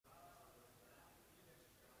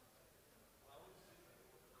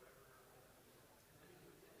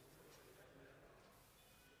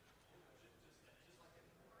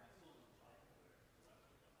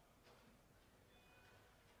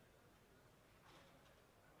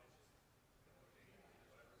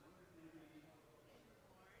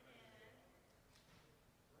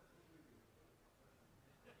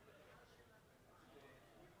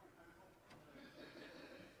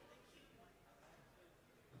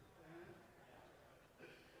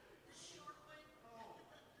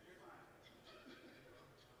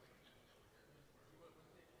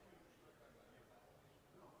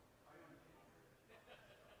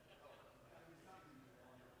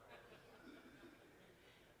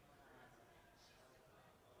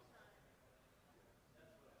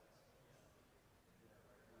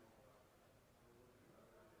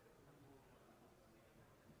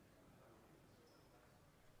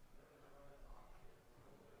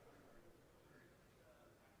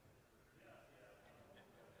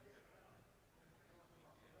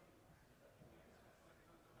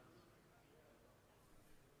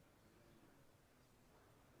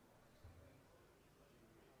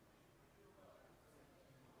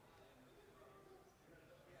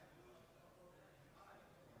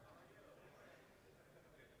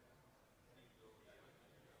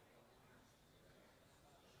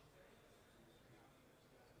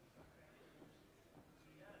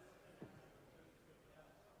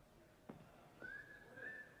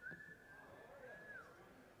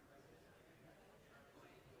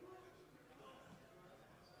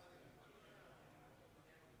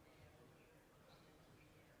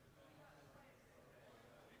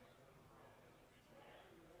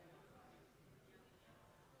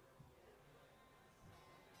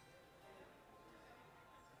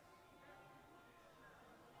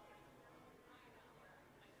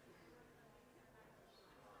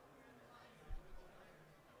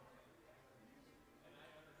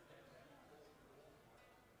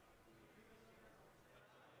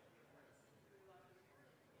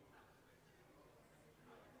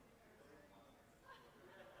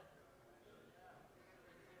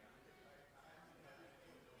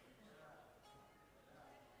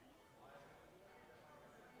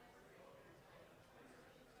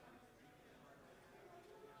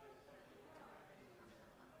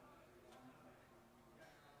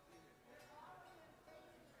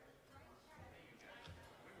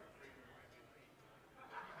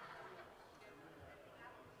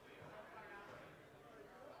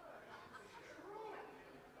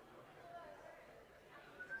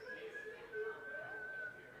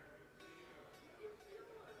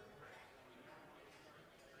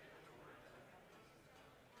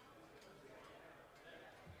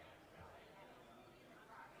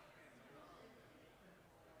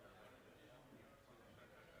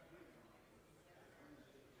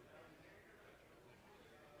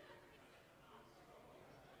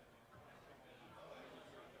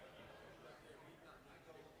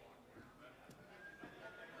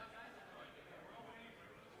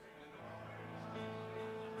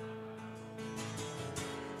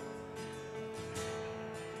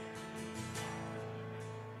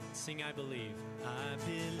Sing, I believe. I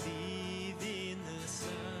believe in the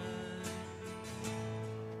Son.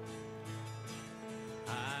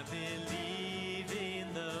 I believe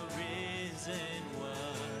in the risen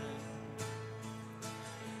one.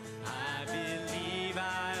 I believe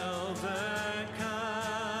I overcome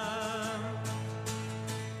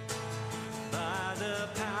by the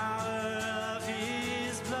power of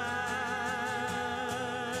his blood.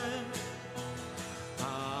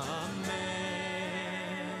 Amen.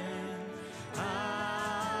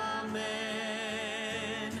 Amen.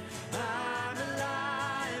 I'm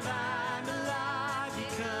alive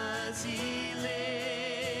because he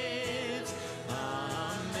lives.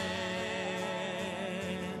 Amen.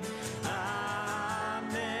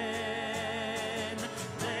 Amen.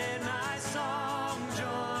 Let my song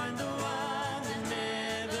join the one that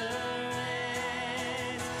never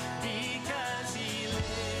ends because he lives.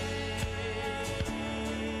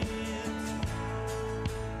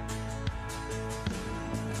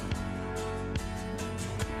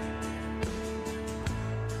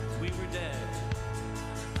 We were dead.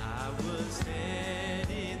 I was dead.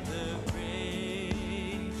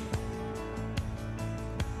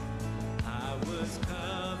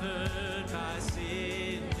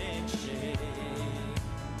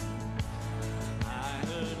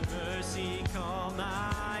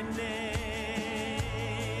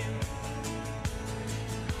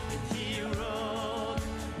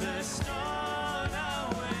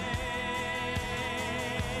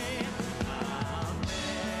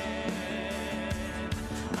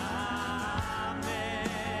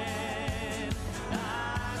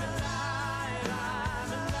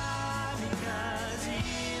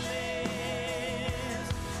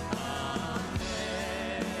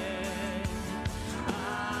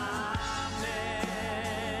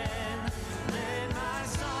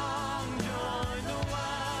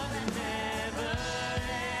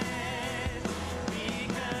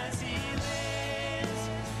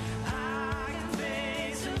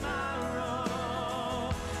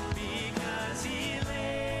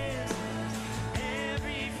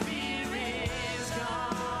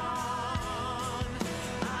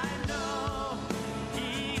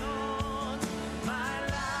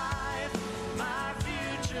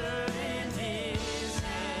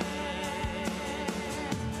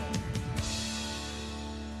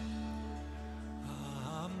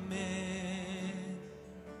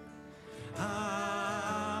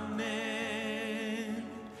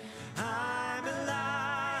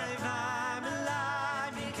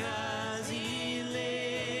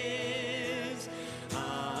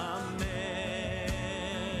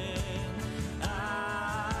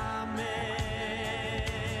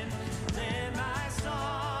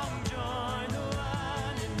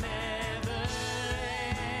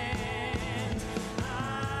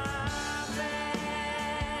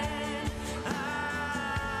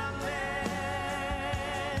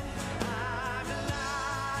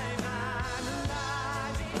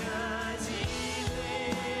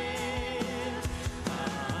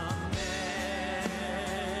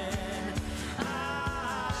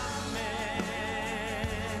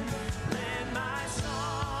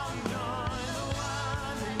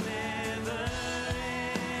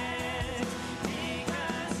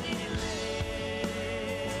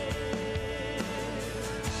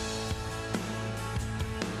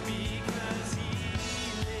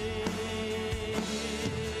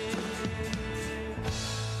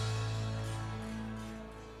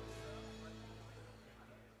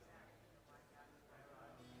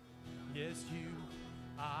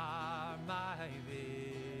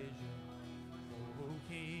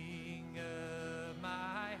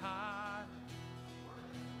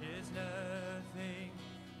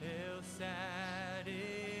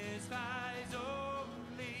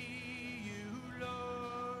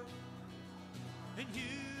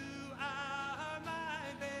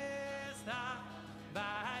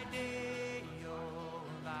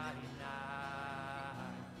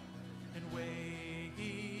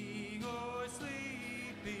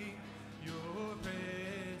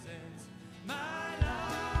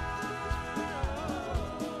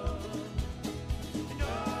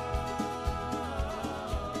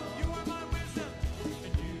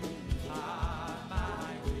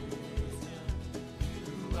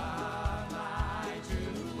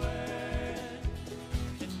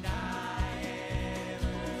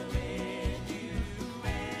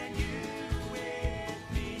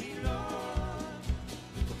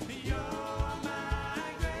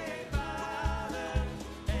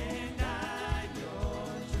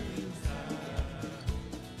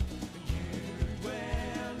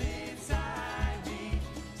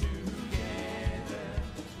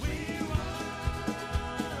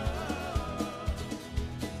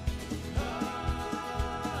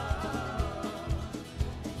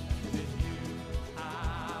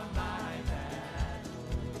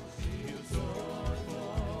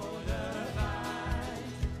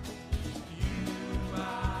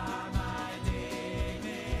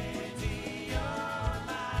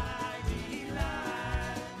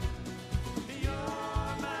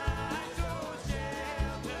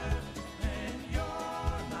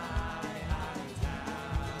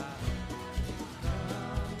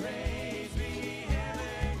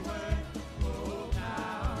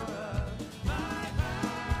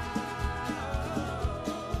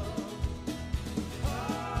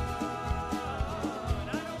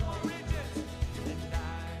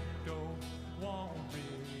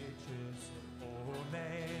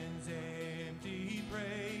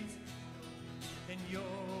 and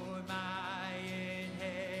you're my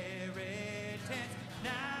inheritance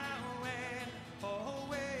now and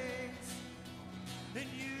always. And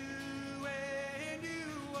you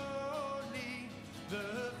only,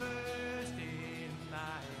 the first in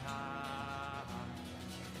my heart.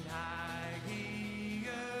 And high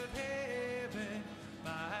of heaven,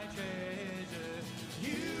 my treasure,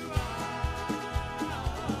 you are.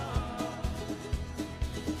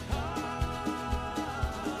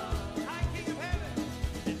 High King of heaven,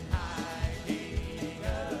 and high King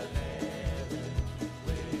of heaven,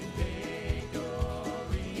 when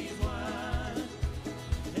victory's won.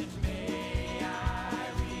 And may I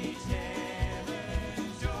reach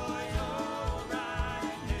heaven's joy, oh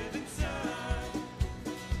bright heaven's sun.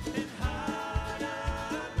 And heart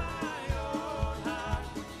of my own heart,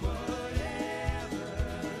 whatever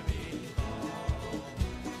befalls,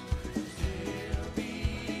 still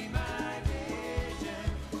be my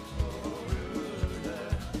vision, oh ruler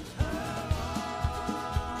of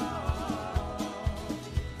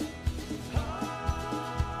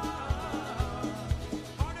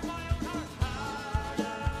Heart of my own heart, heart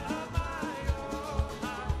of my own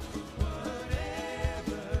heart,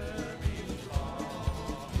 whatever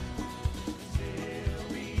befalls, still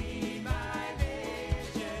be my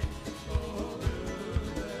vision, oh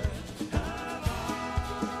ruler of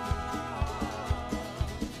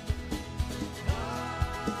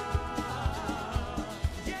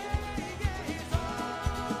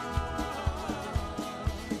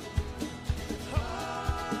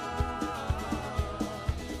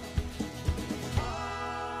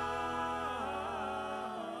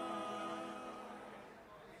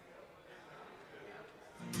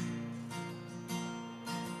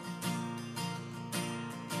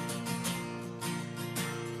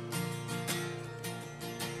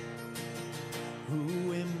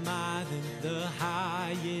Who am I that the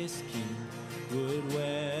highest King would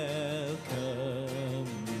welcome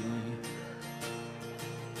me?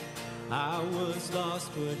 I was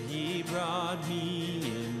lost, but He brought me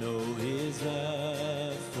in. Oh, His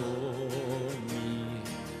love for me.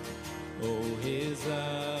 Oh, His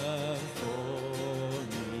love for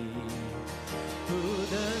me. Who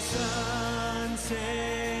the Son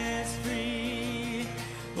sets free,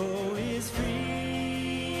 oh, is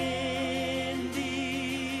free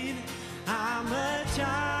indeed. I'm a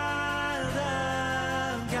child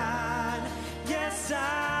of God, yes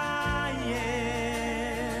I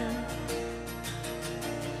am.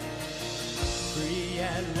 Free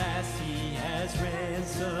at last He has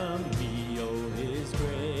ransomed me, oh, His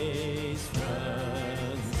grace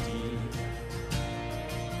runs deep.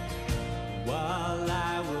 While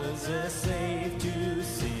I was a slave to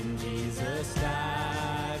sin, Jesus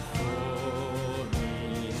died for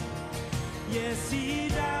me. Yes, He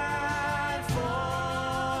died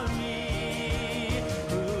for me.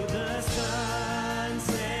 Who the Son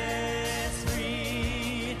sets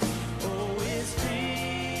free, oh, is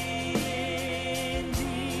free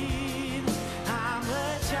indeed. I'm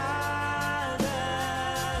a child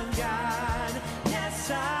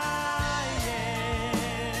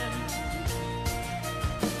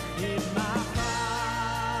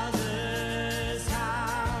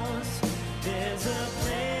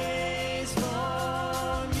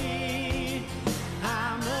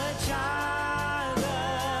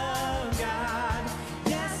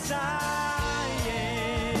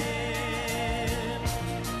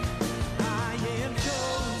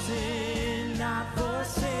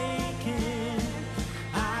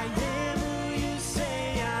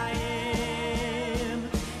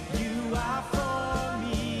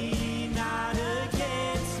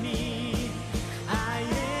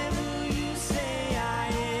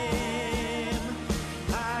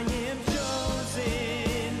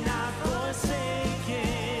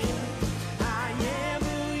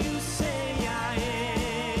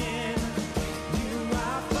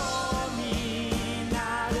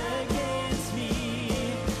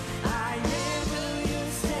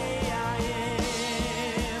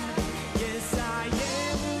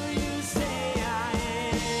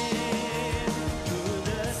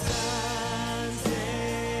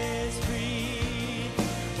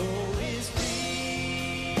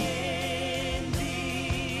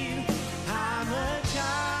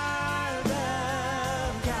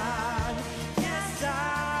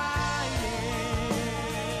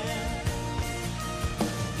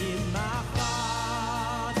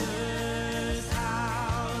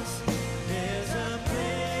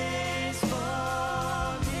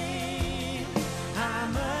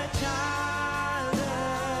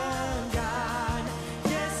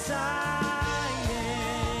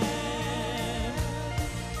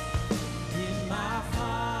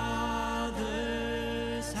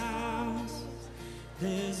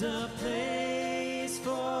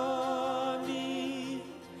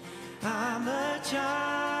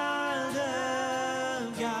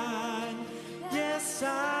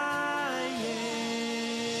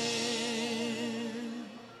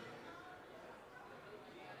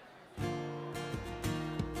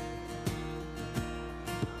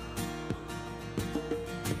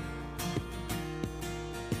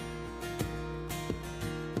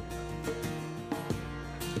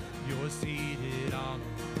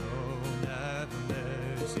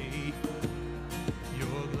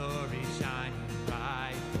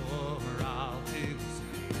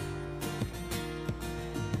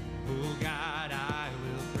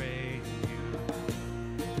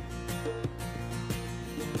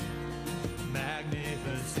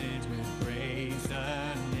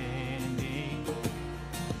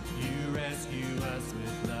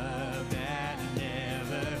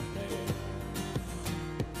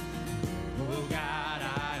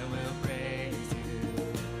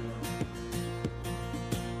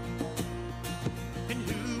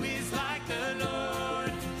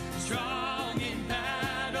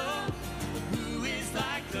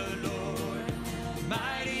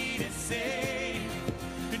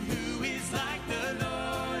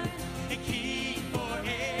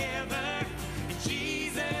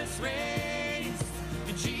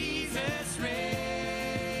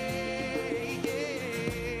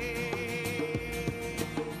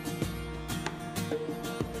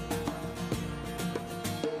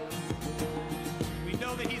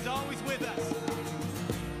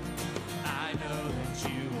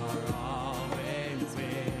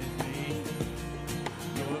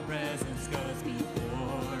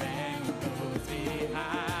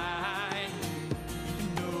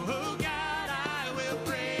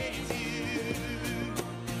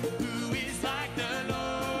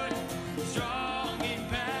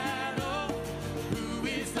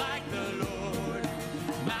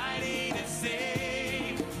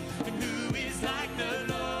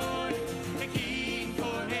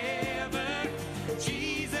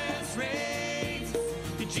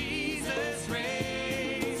Jesus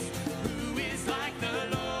reigns. Who is like the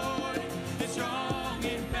Lord, the strong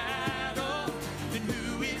in battle? And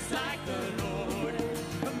who is like the Lord,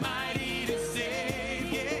 the mighty to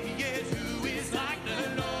save? Yeah, yes. Who is like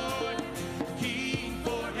the Lord, King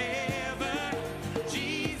forever?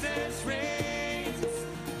 Jesus reigns.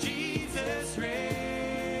 Jesus reigns.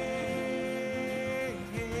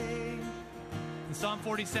 And Psalm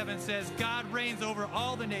 47 says, God reigns over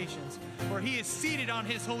all the nations, for he is seated on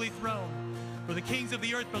his holy throne. For the kings of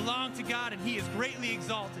the earth belong to God, and he is greatly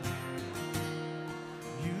exalted.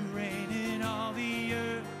 You reign in all the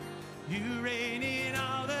earth. You reign in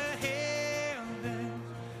all the heavens.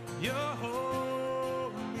 You're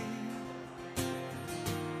holy.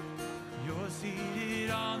 You're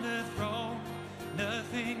seated on the throne.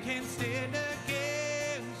 Nothing can stand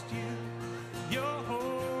against you. You're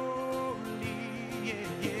holy. Yeah,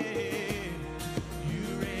 yeah. You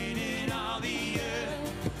reign in all the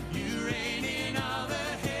earth. You reign in all the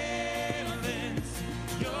heavens.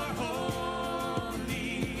 You're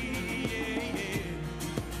holy. Yeah, yeah.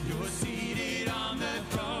 You're seated on the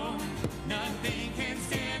throne. Nothing can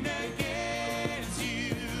stand against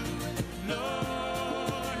you,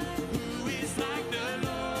 Lord. Who is like the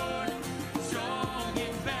Lord, strong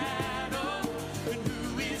in battle? And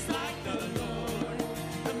who is like the Lord,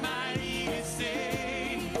 the mighty to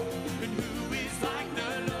save? And who is like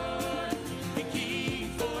the Lord, the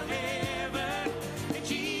King forever? And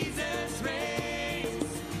Jesus reigns.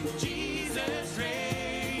 Jesus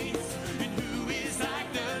reigns. And who is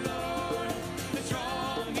like the Lord, the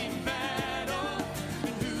strong in battle?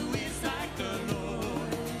 And who is like the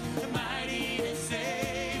Lord, the mighty to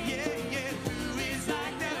save? Yeah, yeah. Who is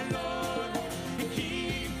like the Lord, the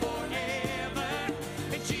King forever?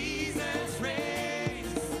 And Jesus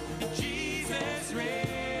reigns. And Jesus reigns.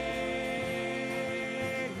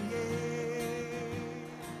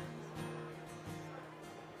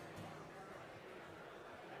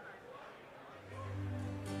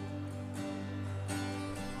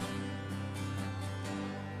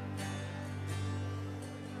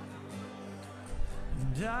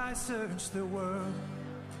 And I searched the world,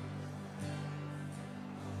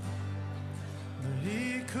 but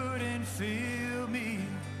it couldn't fill me.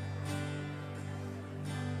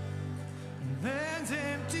 Man's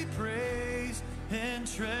empty praise and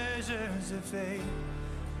treasures of faith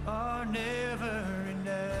are never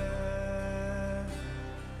enough.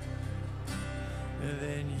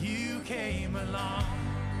 Then you came along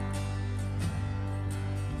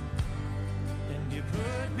and you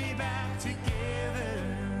put me back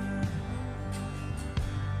together,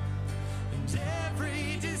 and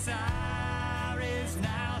every desire is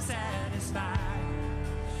now satisfied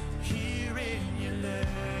here in your love.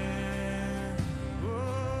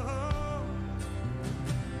 Oh,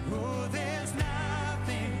 oh, there's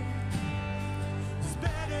nothing that's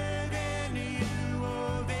better than you.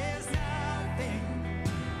 Oh, there's nothing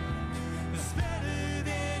that's better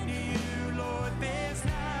than you, Lord. There's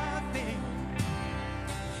nothing,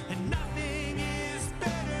 and nothing is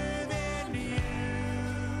better than you.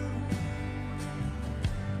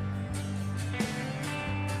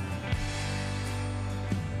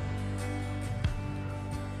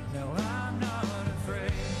 No, I'm not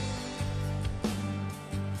afraid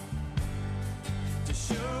to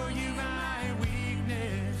show you my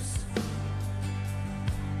weakness,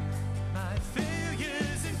 my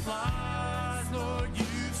failures and flaws. Lord,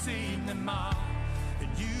 you've seen them all, and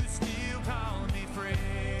you still call me friend.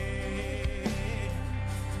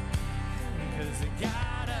 'Cause the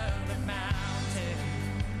God of the mountain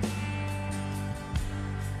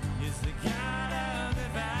is the God of the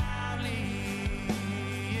valley.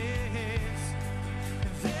 Yes.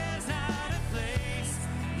 There's not a place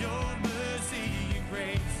your mercy and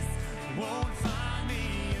grace won't find me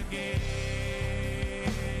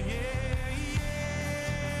again.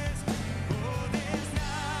 Yes. Oh, there's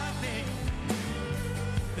nothing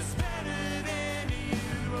that's better than you.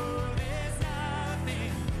 Oh, there's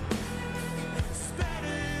nothing that's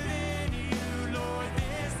better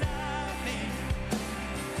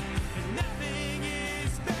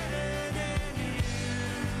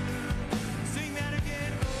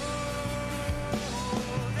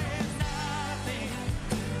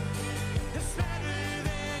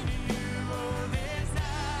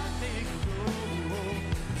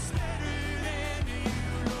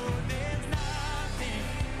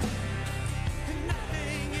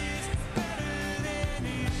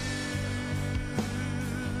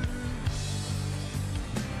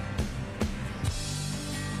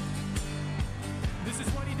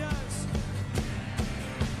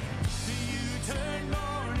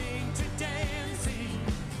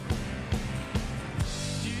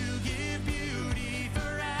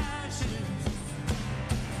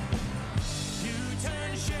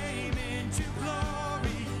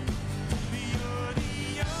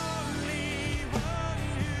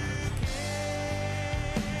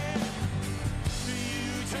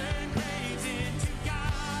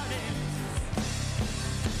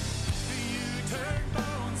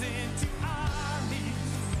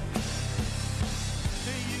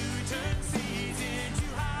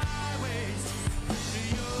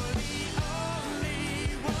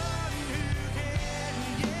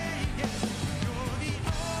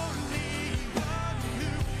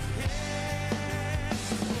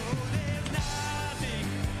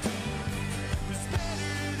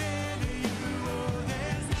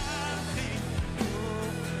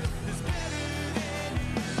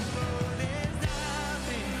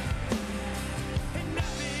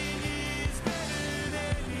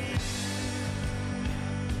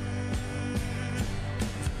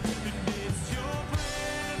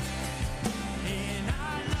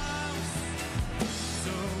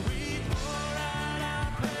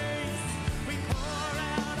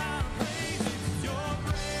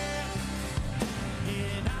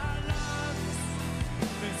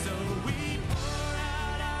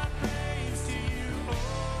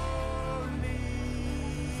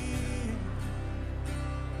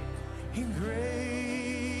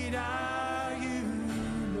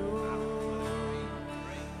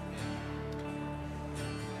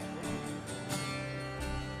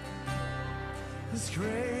is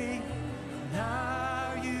great, and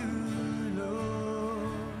are you,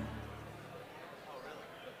 Lord?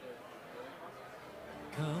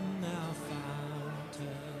 Come now, fount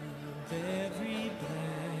of every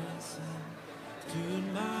blessing,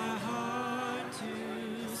 tune my heart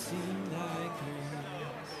to sing thy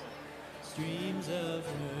grace. Streams of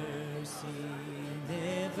mercy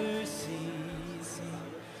never ceasing,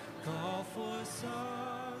 call for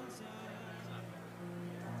songs.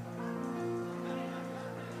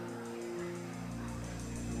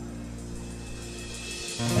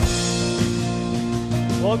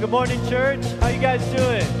 Well, good morning, church. How you guys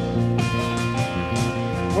doing?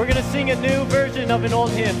 We're going to sing a new version of an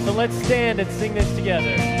old hymn, so let's stand and sing this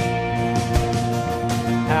together.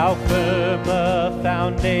 How firm a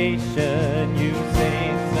foundation, you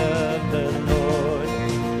saints of the Lord,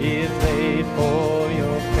 is laid for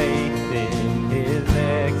your faith in his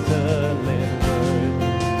excellent word.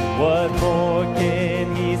 What more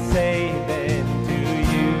can he say than to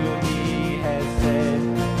you he has said?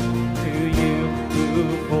 To you who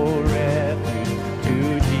forever to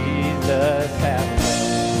Jesus have led.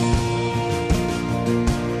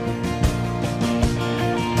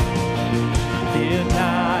 Fear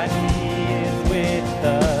not, he is with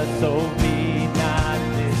us, so be not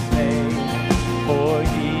dismayed. For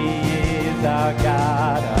he is our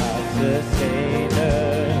God, our sustainer.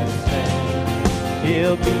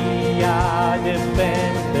 He'll be our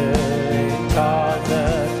defender and cause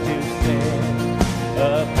us to stand,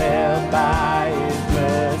 upheld by his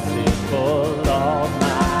merciful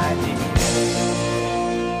almighty hand.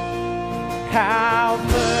 How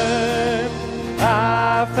firm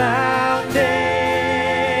our foundation,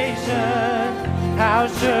 how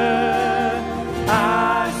sure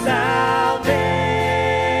our salvation,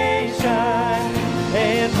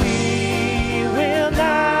 and we will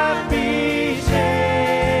not be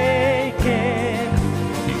shaken.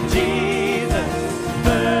 Jesus,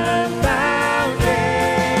 firm foundation.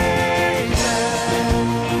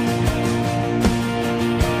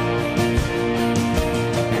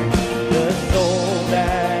 The soul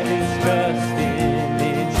that is trusting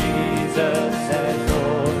in Jesus as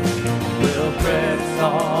Lord will press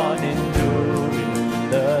on, enduring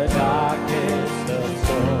the darkest of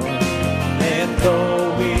storms. And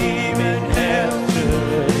though even hell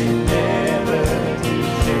should endeavor to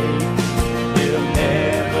shake, he'll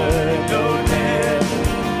never, no never,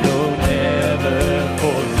 no never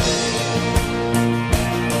forsake.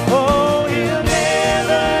 Oh, he'll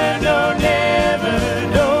never, no never,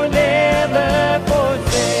 no never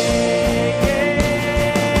forsake.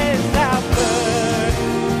 Yes, how firm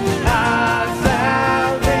our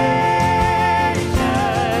salvation,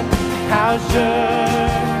 how sure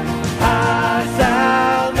our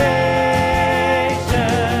salvation,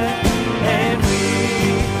 and we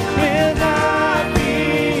will not be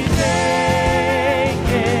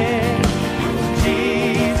shaken.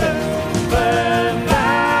 Jesus, firm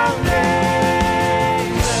foundation.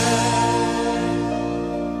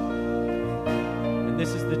 And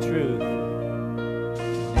this is the truth.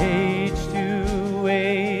 Age to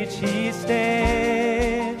age he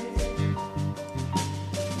stands,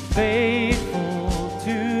 faithful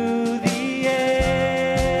to the end.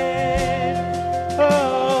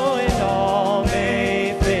 Oh, and all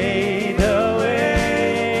may fade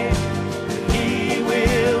away, he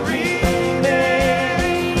will remain,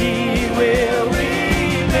 he will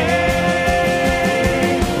remain.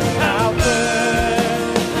 How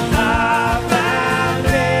firm our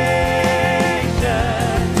foundation,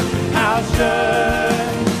 how sure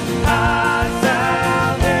our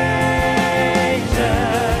salvation,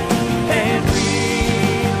 and we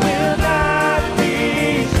will not be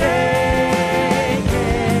shaken.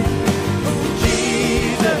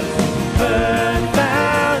 Jesus, firm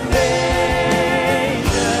foundation.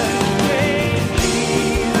 Praise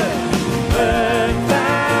Jesus, firm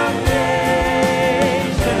foundation.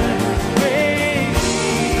 Praise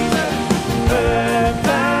Jesus, firm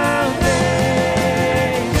foundation.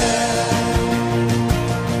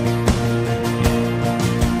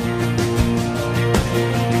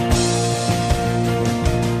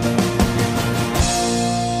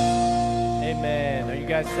 Amen. Are you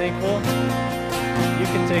guys thankful? You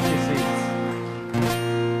can take your seats.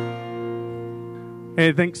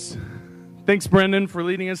 Hey, thanks, Brendan, for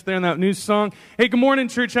leading us there in that new song. Hey, good morning,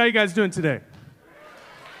 church. How you guys doing today?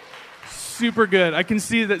 Super good. I can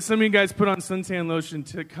see that some of you guys put on suntan lotion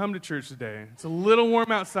to come to church today. It's a little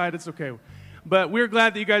warm outside. It's okay. But we're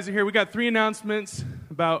glad that you guys are here. We got 3 announcements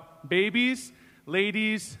about babies,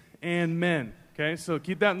 ladies, and men. Okay, so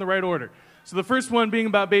keep that in the right order. So the first one being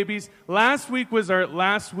about babies. Last week was our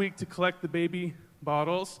last week to collect the baby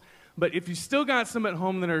bottles. But if you still got some at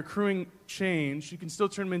home that are accruing change, you can still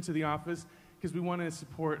turn them into the office because we want to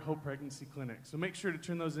support Hope Pregnancy Clinic. So make sure to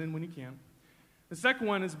turn those in when you can. The second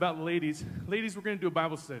one is about the ladies. Ladies, we're going to do a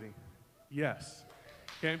Bible study. Yes.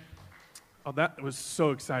 Okay? Oh, that was so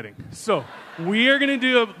exciting. So we are going to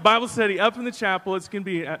do a Bible study up in the chapel. It's going to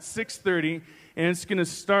be at 6:30, and it's going to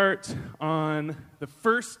start on the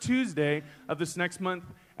first Tuesday of this next month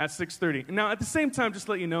at 6:30. And now, at the same time, just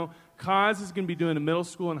to let you know, Cause is going to be doing a middle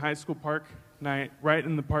school and high school park night right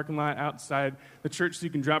in the parking lot outside the church, so you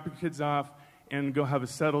can drop your kids off and go have a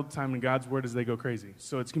settled time in God's Word as they go crazy.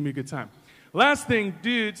 So it's going to be a good time. Last thing,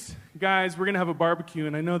 dudes, guys, we're going to have a barbecue,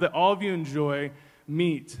 and I know that all of you enjoy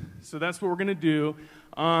meat. So that's what we're going to do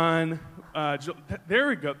on, there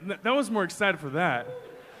we go. That was more excited for that.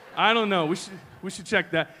 I don't know. We should check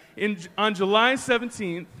that. On July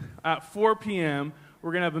 17th at 4 p.m.,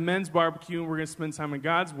 we're going to have a men's barbecue, and we're going to spend time in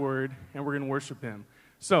God's Word, and we're going to worship Him.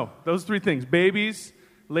 So those three things, babies,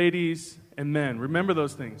 ladies, and men. Remember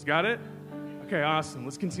those things. Got it? Okay, awesome.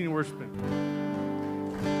 Let's continue worshiping.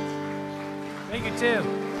 Thank you, Tim.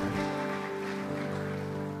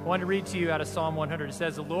 I want to read to you out of Psalm 100. It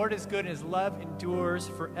says, "The Lord is good, and His love endures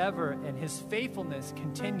forever, and His faithfulness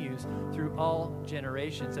continues through all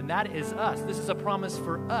generations." And that is us. This is a promise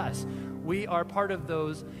for us. We are part of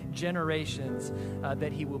those generations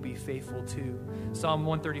that He will be faithful to. Psalm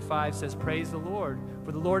 135 says, "Praise the Lord,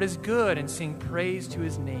 for the Lord is good, and sing praise to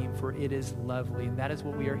His name, for it is lovely." And that is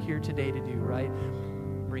what we are here today to do, right?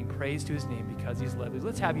 Bring praise to His name because He's lovely.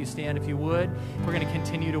 Let's have you stand if you would. We're going to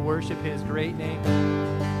continue to worship His great name.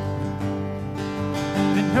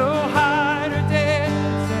 And no height or depth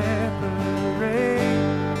separate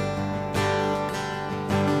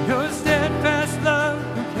your steadfast love,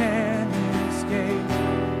 who can escape?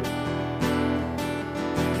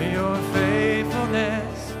 Your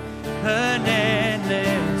faithfulness, an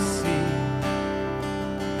endless sea,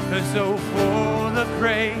 so full of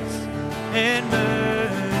grace and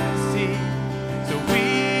mercy. So we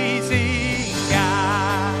sing,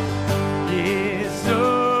 God is so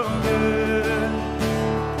good.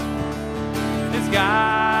 This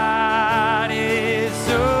God is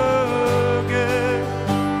so good.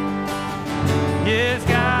 Yes,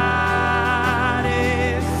 God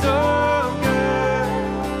is so good.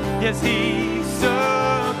 Yes, He's so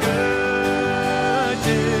good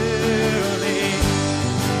to me.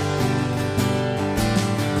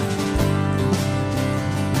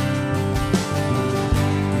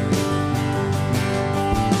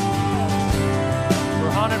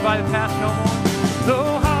 Haunted by the past no more. So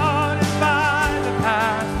haunted by the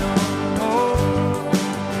past no more.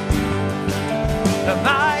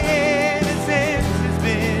 My innocence has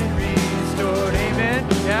been restored. Amen.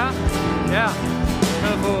 Yeah.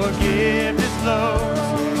 Forgiveness flows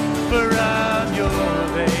from your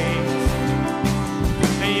veins.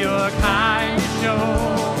 Your kindness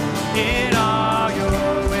shown in all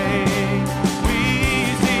your ways. We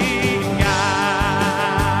sing,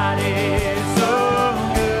 God is so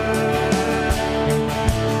good.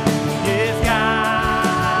 Yes,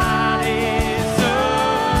 God is so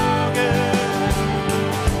good.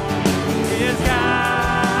 Yes,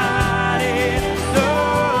 God is so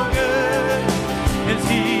good. Yes,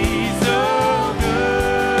 He's so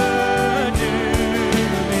good to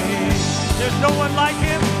me. There's no one like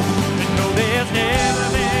Him. And no, there's never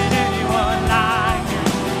been anyone like Him.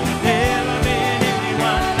 Never been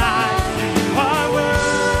anyone like Him. You are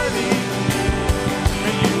worthy.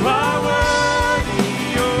 You are worthy.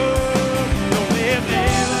 Oh, no, there's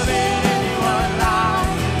never been anyone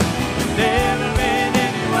like Him. Never been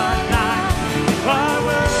anyone like Him. You are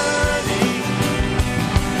worthy.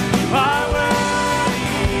 You are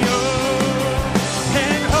worthy.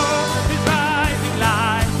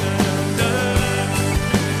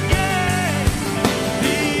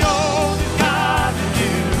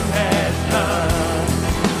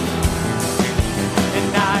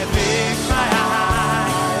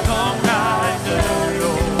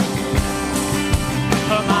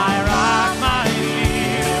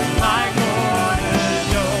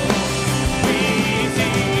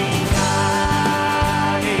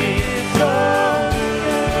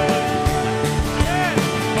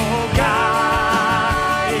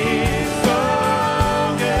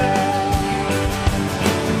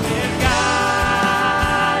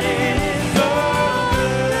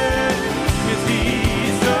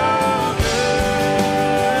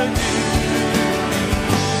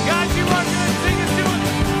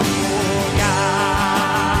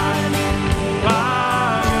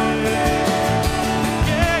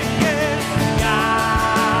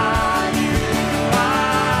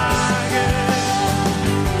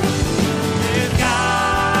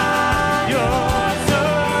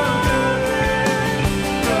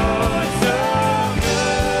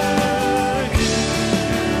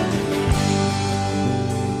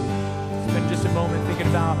 spend just a moment thinking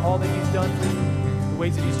about all that He's done for you, the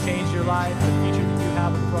ways that He's changed your life, the future that you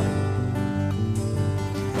have in front of you.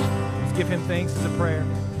 Just give Him thanks as a prayer.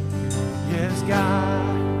 Yes,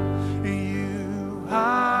 God, you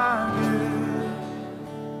are good.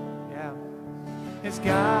 Yeah. Yes,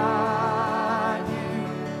 God,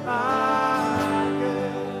 you are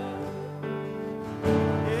good.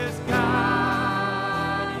 Yes,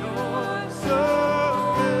 God, you're so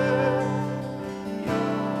good.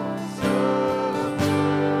 You're so good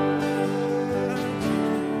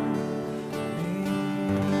to me.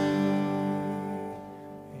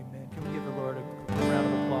 Amen. Can we give the Lord a round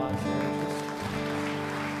of applause there?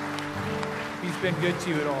 He's been good to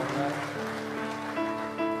you at all, right?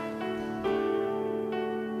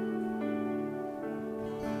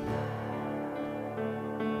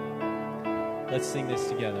 Let's sing this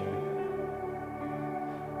together.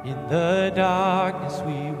 In the darkness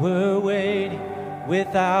we were waiting,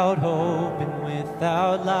 without hope and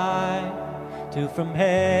without light, till from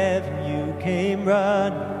heaven you came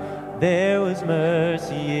running. There was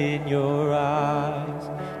mercy in your eyes,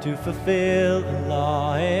 to fulfill the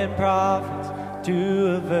law and prophets.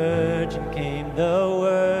 To a virgin came the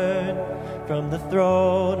word, from the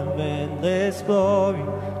throne of endless glory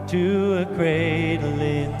to a cradle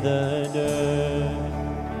in the dirt.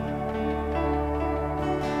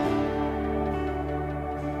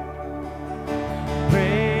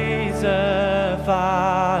 Praise the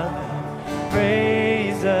Father,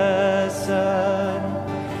 praise the Son,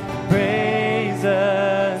 praise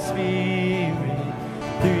the Spirit,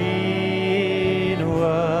 three in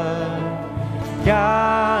one.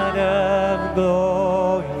 God of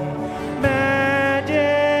glory, majesty,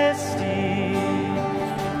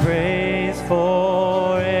 praise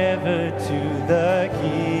forever to the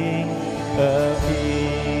King of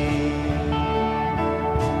Kings.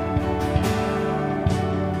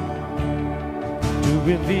 To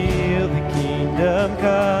reveal the kingdom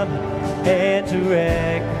coming and to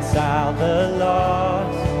reconcile the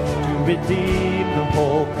lost, to redeem the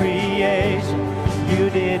whole creation. You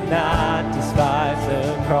did not despise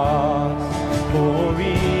the cross, for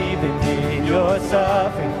even in your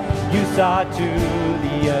suffering, you saw to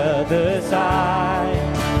the other side,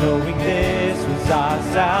 knowing this was our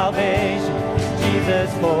salvation.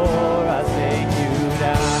 Jesus, for our sake you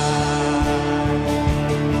died.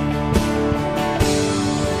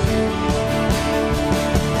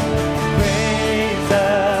 Praise the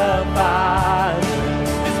Father,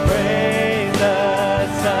 praise the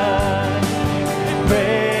Son,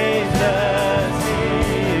 praise the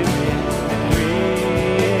Spirit, three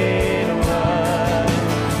in one.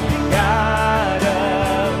 God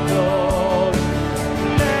of glory,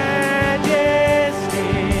 majesty,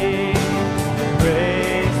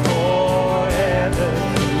 praise forever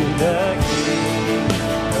to the King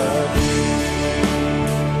of Kings.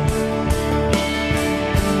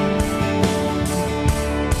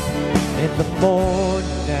 In the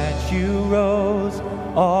morning that you rose,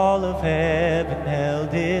 all of heaven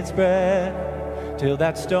held its breath, till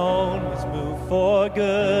that stone was moved for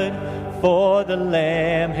good, for the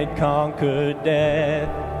Lamb had conquered death.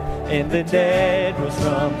 And the dead rose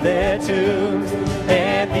from their tombs,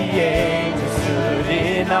 and the angels stood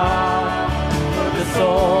in awe, for the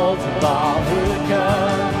souls of all would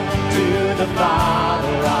come to the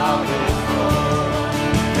Father on His throne.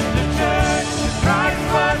 The church of Christ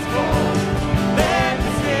was born, then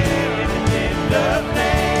the Spirit lit the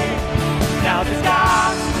flame. Now this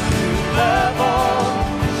gospel true of all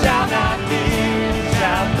shall not dim,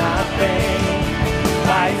 shall not fade.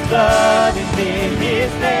 By His blood and in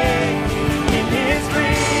His name, in His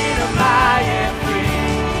freedom I am free.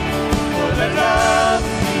 For the love of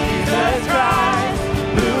Jesus Christ,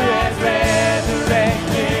 who has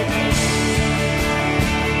resurrected me.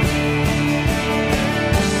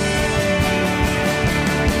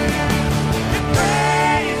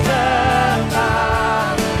 Praise the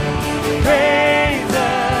Father, praise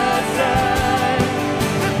the Son,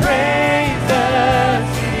 praise the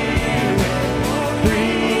Spirit,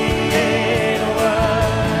 three in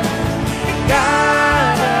one.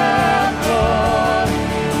 God of glory,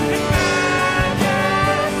 majesty,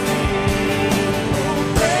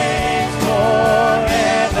 praise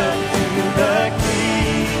forever to the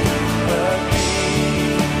King of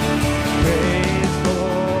Kings. Praise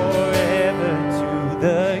forever to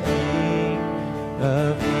the King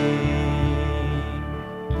of Kings.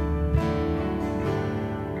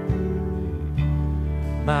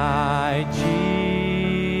 My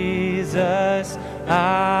Jesus,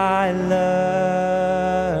 I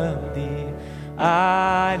love thee.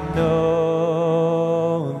 I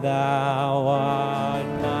know thou art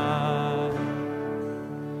mine.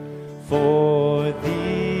 For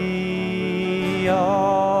thee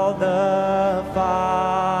all the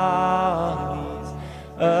follies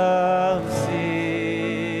of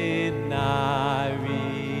sin I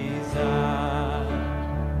resign.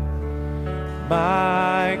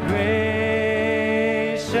 My gracious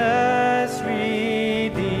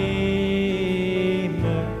Redeemer,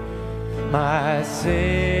 my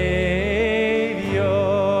Savior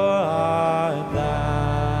art thou.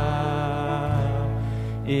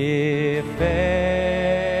 If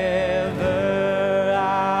ever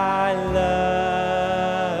I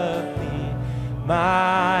love thee,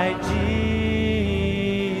 my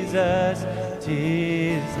Jesus,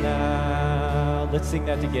 'tis now. Let's sing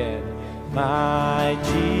that together. My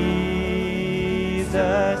Jesus,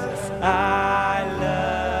 I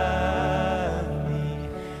love thee.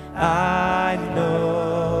 I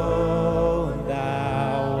know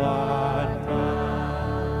thou art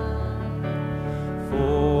mine.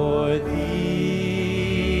 For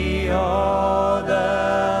thee all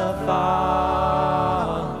the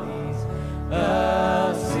follies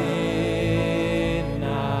of sin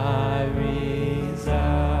I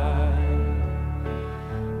resign.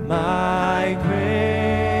 My gracious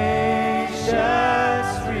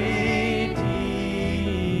Redeemer,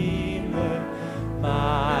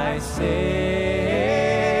 my Savior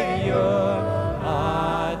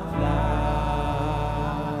art thou.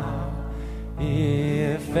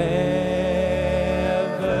 If ever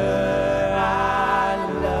I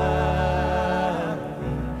love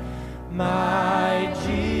thee, my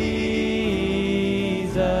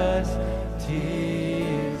Jesus,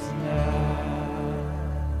 'tis now.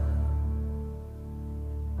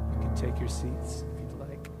 You can take your seats if you'd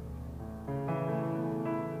like.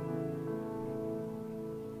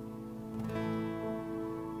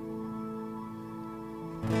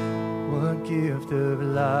 What gift of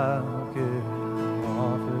love could I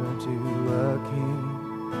offer to a king?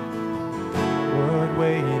 What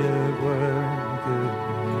weight of worth could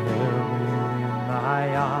be held within my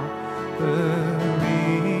offering?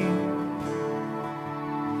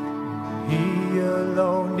 He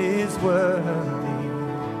alone is worthy.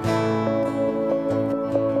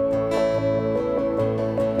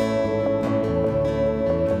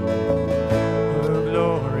 Her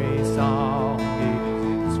glory song is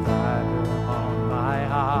inscribed upon my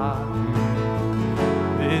heart.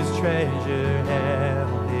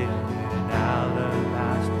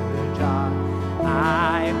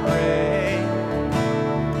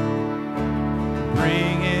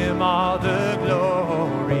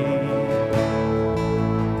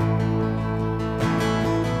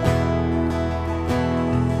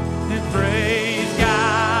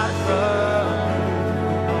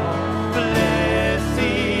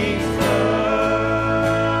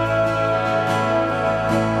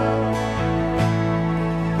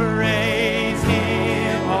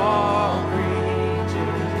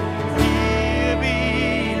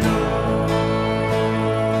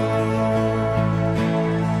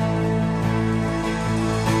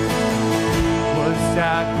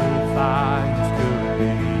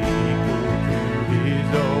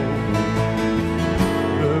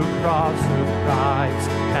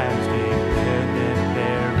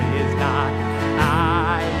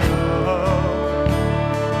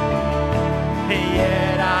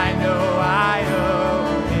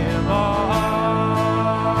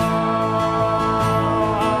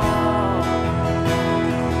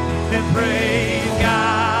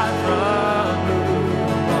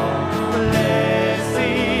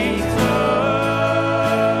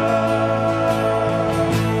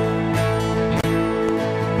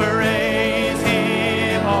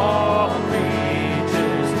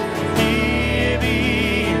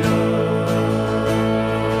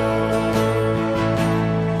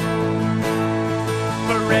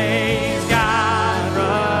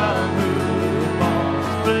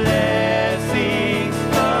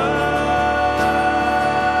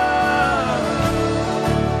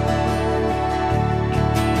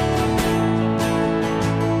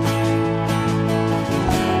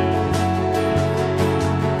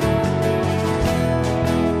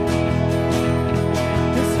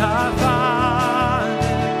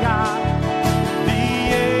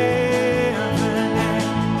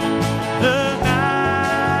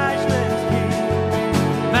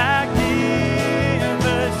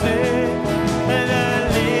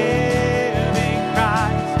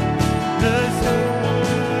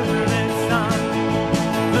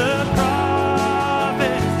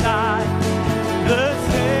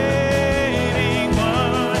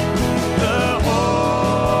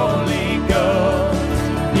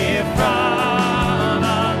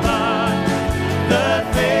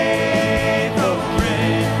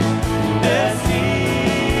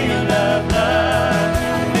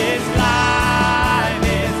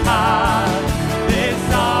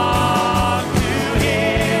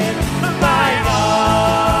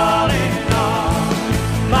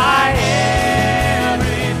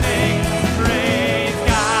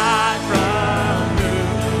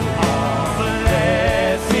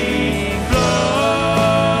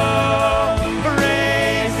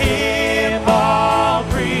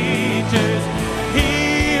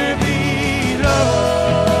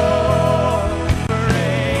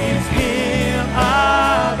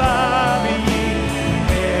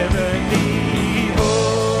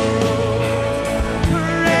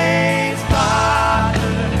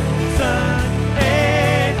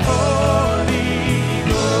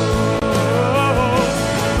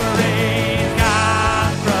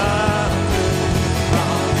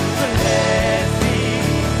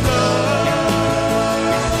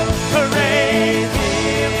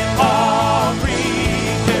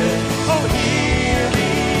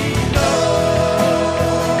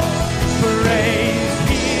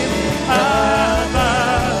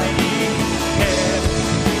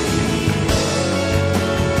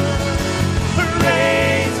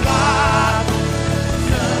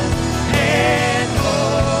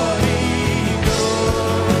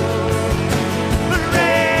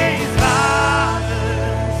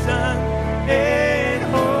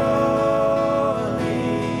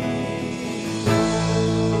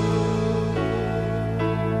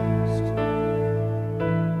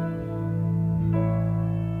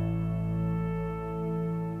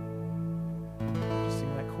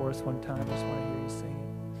 just one time. I just want to hear you sing it.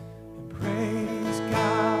 And praise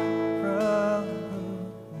God from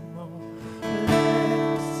whom all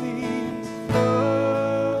blessings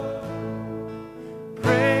flow.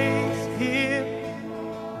 Praise Him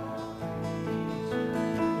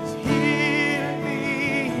is here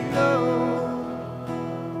below.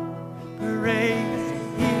 Praise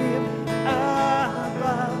Him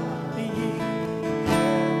above the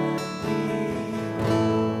heavenly.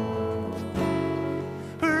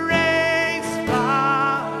 Praise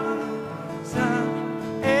Father, Son,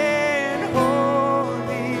 and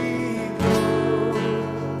Holy Ghost.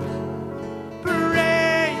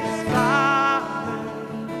 Praise Father,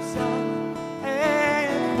 Son,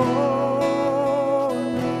 and Holy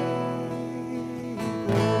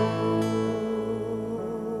Ghost.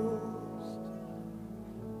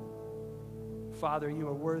 Father, you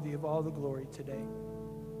are worthy of all the glory today.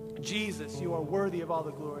 Jesus, you are worthy of all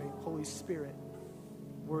the glory. Holy Spirit,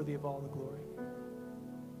 worthy of all the glory.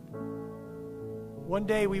 One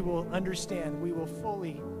day we will understand, we will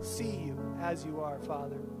fully see you as you are,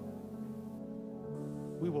 Father.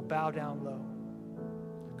 We will bow down low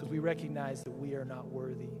because we recognize that we are not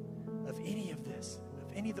worthy of any of this,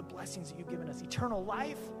 of any of the blessings that you've given us. Eternal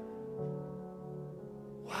life.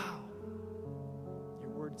 Wow.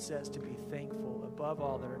 Your word says to be thankful above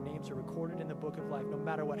all that our names are recorded in the book of life. No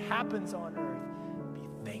matter what happens on earth, be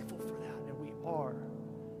thankful for that. And we are.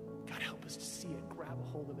 God, help us to see it, grab a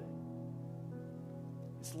hold of it.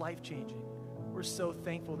 It's life-changing. We're so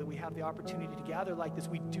thankful that we have the opportunity to gather like this.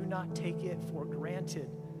 We do not take it for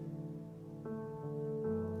granted.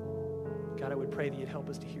 God, I would pray that you'd help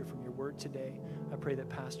us to hear from your word today. I pray that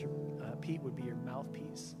Pastor Pete would be your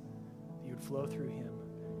mouthpiece, that you would flow through him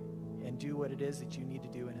and do what it is that you need to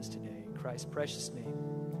do in us today. In Christ's precious name,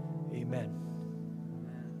 amen.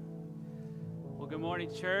 Well, good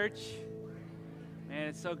morning, church. Man,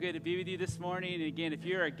 it's so good to be with you this morning. And again, if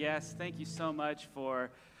you're a guest, thank you so much for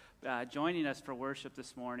joining us for worship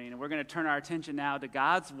this morning. And we're going to turn our attention now to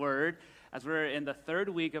God's Word as we're in the third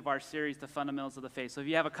week of our series, The Fundamentals of the Faith. So if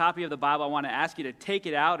you have a copy of the Bible, I want to ask you to take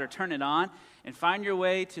it out or turn it on and find your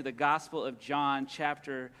way to the Gospel of John,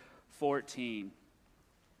 chapter 14.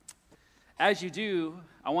 As you do,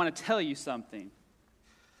 I want to tell you something.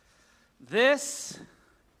 This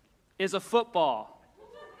is a football.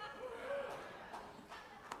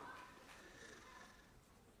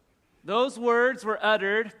 Those words were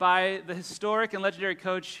uttered by the historic and legendary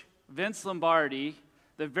coach Vince Lombardi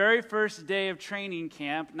the very first day of training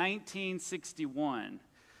camp, 1961.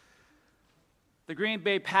 The Green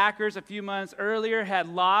Bay Packers a few months earlier had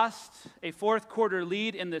lost a fourth quarter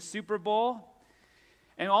lead in the Super Bowl.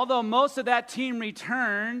 And although most of that team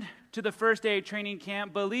returned to the first day of training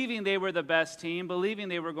camp believing they were the best team, believing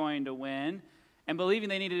they were going to win, and believing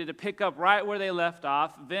they needed to pick up right where they left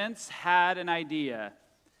off, Vince had an idea.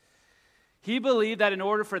 He believed that in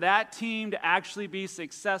order for that team to actually be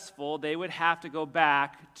successful, they would have to go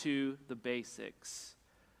back to the basics,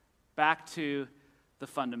 back to the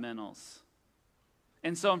fundamentals.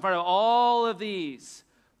 And so in front of all of these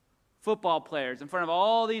football players, in front of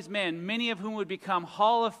all these men, many of whom would become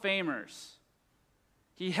Hall of Famers,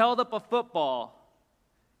 he held up a football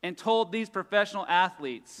and told these professional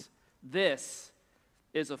athletes, this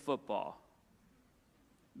is a football.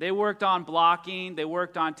 They worked on blocking, they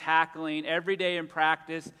worked on tackling every day in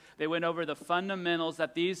practice. They went over the fundamentals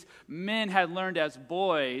that these men had learned as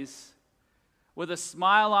boys. With a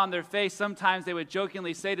smile on their face, sometimes they would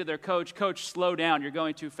jokingly say to their coach, "Coach, slow down, you're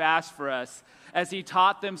going too fast for us," as he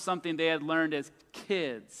taught them something they had learned as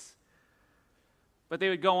kids. But they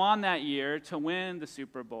would go on that year to win the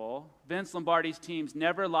Super Bowl. Vince Lombardi's teams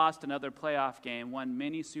never lost another playoff game, won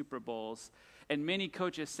many Super Bowls, and many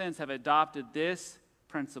coaches since have adopted this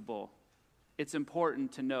principle. It's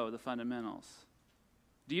important to know the fundamentals.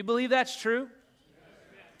 Do you believe that's true?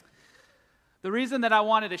 The reason that I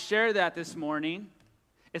wanted to share that this morning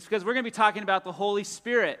is because we're going to be talking about the Holy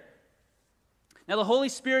Spirit. Now, the Holy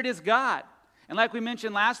Spirit is God. And like we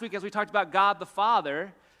mentioned last week as we talked about God the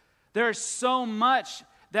Father, there is so much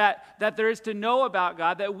that there is to know about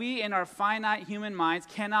God that we in our finite human minds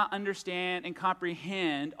cannot understand and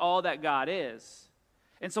comprehend all that God is.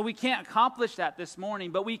 And so we can't accomplish that this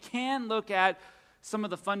morning, but we can look at some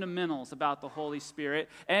of the fundamentals about the Holy Spirit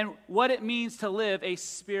and what it means to live a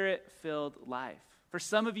Spirit-filled life. For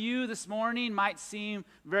some of you, this morning might seem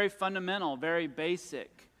very fundamental, very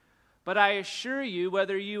basic. But I assure you,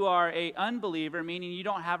 whether you are an unbeliever, meaning you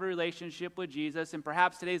don't have a relationship with Jesus, and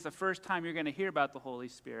perhaps today's the first time you're going to hear about the Holy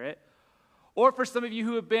Spirit, or for some of you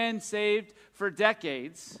who have been saved for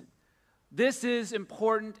decades, this is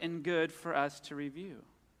important and good for us to review.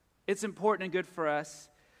 It's important and good for us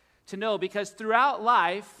to know, because throughout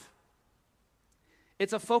life,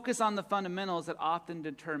 it's a focus on the fundamentals that often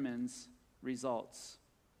determines results.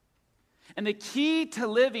 And the key to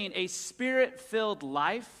living a Spirit-filled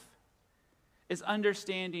life is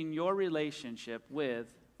understanding your relationship with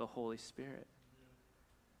the Holy Spirit.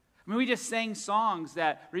 I mean, we just sang songs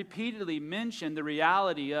that repeatedly mention the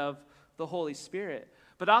reality of the Holy Spirit.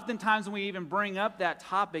 But oftentimes when we even bring up that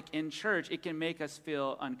topic in church, it can make us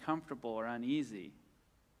feel uncomfortable or uneasy.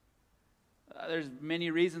 There's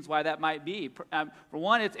many reasons why that might be. For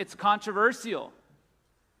one, it's controversial.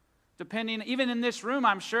 Depending, even in this room,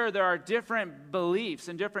 I'm sure there are different beliefs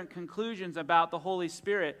and different conclusions about the Holy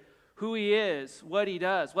Spirit, who he is, what he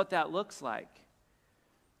does, what that looks like.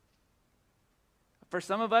 For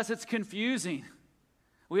some of us, it's confusing.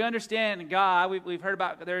 We understand God. We've heard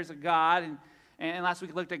about there's a God, and last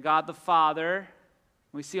week we looked at God the Father.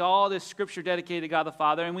 We see all this scripture dedicated to God the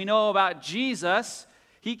Father, and we know about Jesus.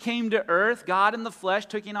 He came to earth, God in the flesh,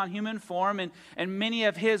 taking on human form, and many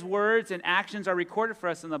of his words and actions are recorded for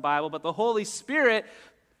us in the Bible. But the Holy Spirit,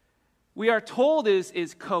 we are told,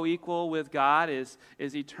 is co-equal with God, is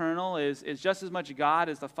eternal, is just as much God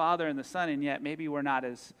as the Father and the Son, and yet maybe we're not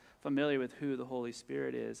as familiar with who the Holy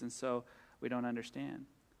Spirit is, and so we don't understand.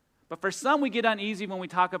 But for some, we get uneasy when we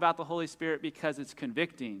talk about the Holy Spirit because it's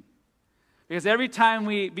convicting. Because every time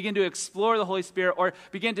we begin to explore the Holy Spirit or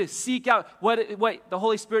begin to seek out what the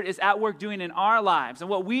Holy Spirit is at work doing in our lives and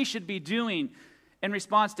what we should be doing in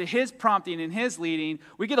response to his prompting and his leading,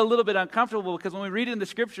 we get a little bit uncomfortable because when we read it in the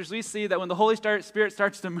scriptures, we see that when the Holy Spirit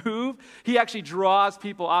starts to move, he actually draws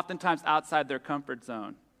people oftentimes outside their comfort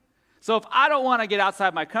zone. So if I don't want to get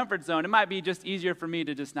outside my comfort zone, it might be just easier for me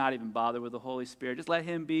to just not even bother with the Holy Spirit. Just let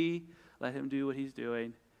him be, let him do what he's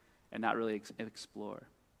doing, and not really explore.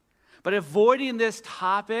 But avoiding this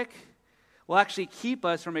topic will actually keep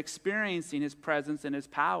us from experiencing his presence and his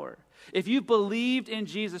power. If you believed in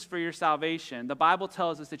Jesus for your salvation, the Bible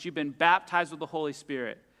tells us that you've been baptized with the Holy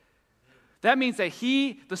Spirit. That means that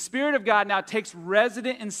the Spirit of God now takes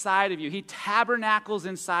resident inside of you. He tabernacles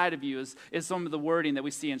inside of you is some of the wording that we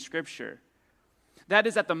see in Scripture. That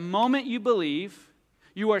is, at the moment you believe,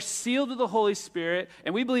 you are sealed with the Holy Spirit,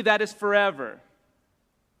 and we believe that is forever.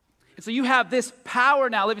 And so you have this power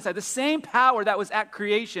now living inside, the same power that was at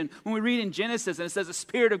creation when we read in Genesis, and it says the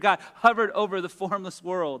Spirit of God hovered over the formless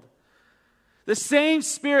world. The same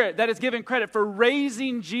Spirit that is given credit for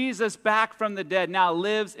raising Jesus back from the dead now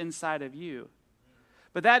lives inside of you.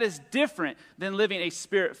 But that is different than living a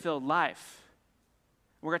Spirit-filled life.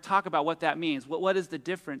 We're going to talk about what that means. What is the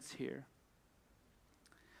difference here?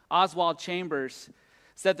 Oswald Chambers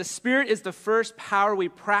said the Spirit is the first power we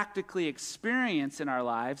practically experience in our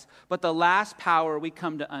lives, but the last power we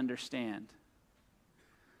come to understand.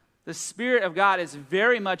 The Spirit of God is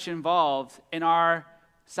very much involved in our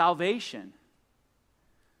salvation.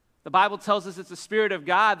 The Bible tells us it's the Spirit of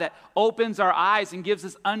God that opens our eyes and gives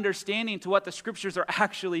us understanding to what the Scriptures are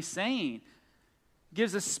actually saying.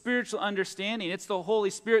 Gives us spiritual understanding. It's the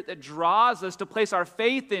Holy Spirit that draws us to place our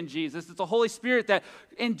faith in Jesus. It's the Holy Spirit that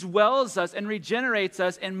indwells us and regenerates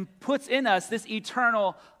us and puts in us this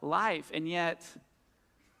eternal life. And yet,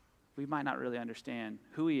 we might not really understand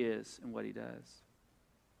who he is and what he does.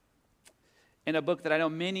 In a book that I know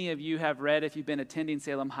many of you have read if you've been attending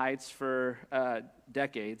Salem Heights for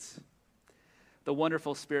decades, The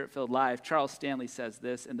Wonderful Spirit-Filled Life, Charles Stanley says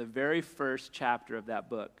this in the very first chapter of that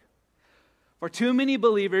book. For too many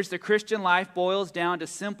believers, the Christian life boils down to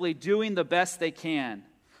simply doing the best they can.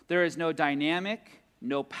 There is no dynamic,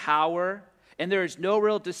 no power, and there is no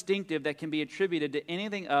real distinctive that can be attributed to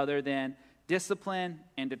anything other than discipline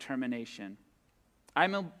and determination.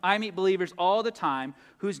 I meet believers all the time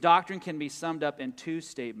whose doctrine can be summed up in two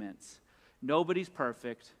statements. Nobody's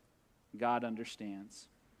perfect. God understands.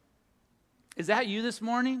 Is that you this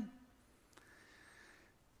morning?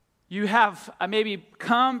 You have maybe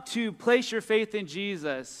come to place your faith in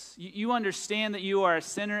Jesus. You understand that you are a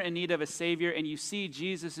sinner in need of a Savior, and you see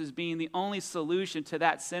Jesus as being the only solution to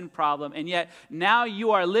that sin problem, and yet now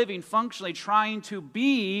you are living functionally trying to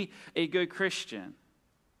be a good Christian.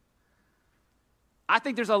 I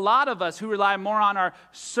think there's a lot of us who rely more on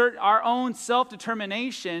our own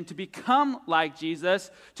self-determination to become like Jesus,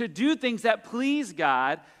 to do things that please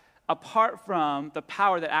God, apart from the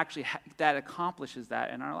power that actually that accomplishes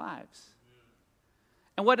that in our lives.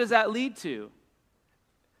 And what does that lead to?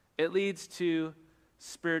 It leads to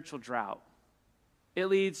spiritual drought. It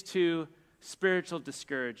leads to spiritual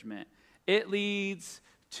discouragement. It leads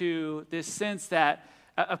to this sense that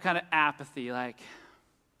of kind of apathy, like,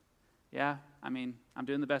 yeah, I mean, I'm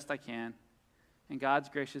doing the best I can, and God's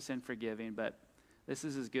gracious and forgiving, but this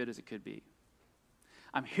is as good as it could be.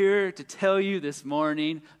 I'm here to tell you this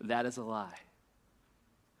morning that is a lie.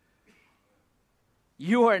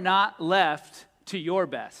 You are not left to your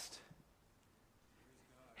best.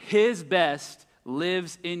 His best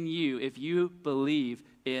lives in you if you believe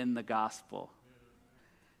in the gospel.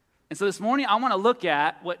 And so this morning, I want to look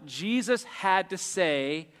at what Jesus had to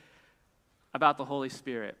say about the Holy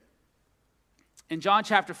Spirit. In John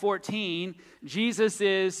chapter 14, Jesus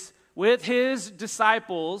is with his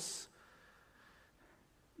disciples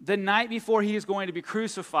the night before he is going to be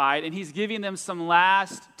crucified, and he's giving them some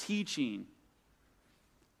last teaching.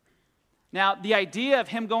 Now, the idea of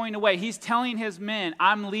him going away, he's telling his men,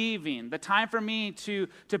 I'm leaving. The time for me to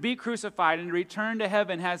be crucified and to return to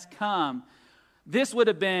heaven has come. This would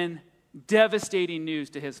have been devastating news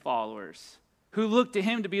to his followers, who looked to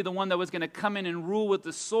him to be the one that was going to come in and rule with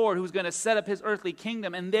the sword, who was going to set up his earthly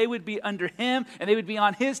kingdom, and they would be under him, and they would be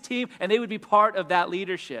on his team, and they would be part of that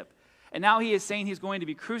leadership. And now he is saying he's going to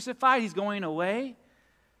be crucified, he's going away.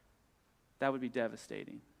 That would be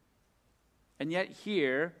devastating. And yet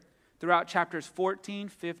here, throughout chapters 14,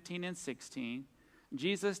 15, and 16,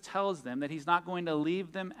 Jesus tells them that he's not going to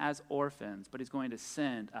leave them as orphans, but he's going to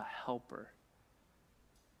send a helper,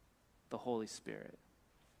 the Holy Spirit.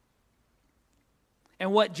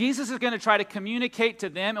 And what Jesus is going to try to communicate to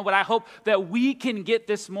them, and what I hope that we can get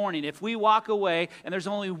this morning, if we walk away and there's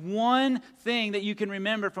only one thing that you can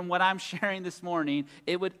remember from what I'm sharing this morning,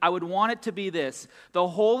 I would want it to be this: the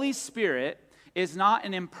Holy Spirit is not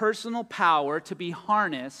an impersonal power to be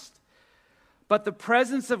harnessed, but the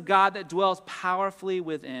presence of God that dwells powerfully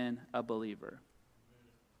within a believer.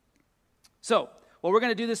 So, what we're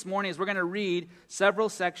going to do this morning is we're going to read several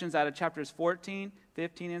sections out of chapters 14,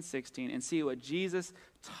 15, and 16 and see what Jesus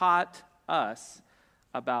taught us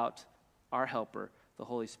about our helper, the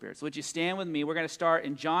Holy Spirit. So would you stand with me? We're going to start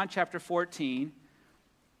in John chapter 14,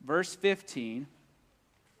 verse 15.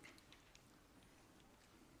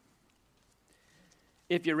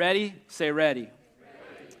 If you're ready, say ready.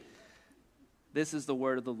 This is the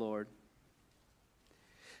word of the Lord.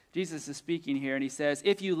 Jesus is speaking here, and he says,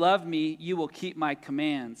 if you love me, you will keep my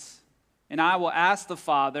commands. And I will ask the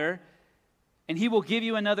Father, and he will give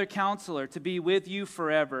you another counselor to be with you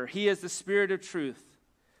forever. He is the Spirit of truth.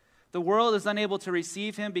 The world is unable to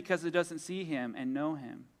receive him because it doesn't see him and know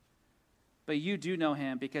him. But you do know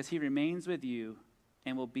him because he remains with you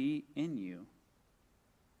and will be in you.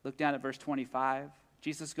 Look down at verse 25.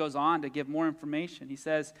 Jesus goes on to give more information. He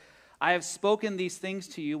says, I have spoken these things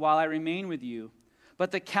to you while I remain with you. But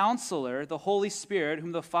the Counselor, the Holy Spirit,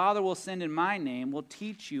 whom the Father will send in my name, will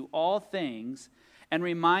teach you all things and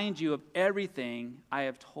remind you of everything I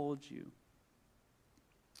have told you.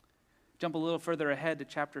 Jump a little further ahead to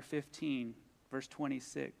chapter 15, verse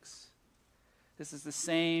 26. This is the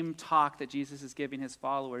same talk that Jesus is giving his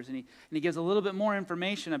followers, and he gives a little bit more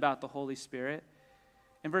information about the Holy Spirit.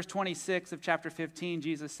 In verse 26 of chapter 15,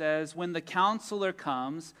 Jesus says, when the Counselor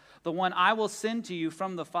comes, the one I will send to you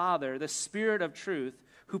from the Father, the Spirit of truth,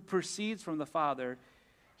 who proceeds from the Father,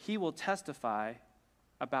 he will testify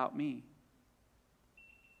about me.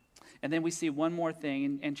 And then we see one more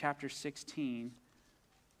thing in chapter 16,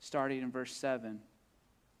 starting in verse 7.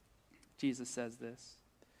 Jesus says this,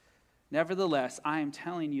 nevertheless, I am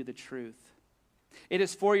telling you the truth. It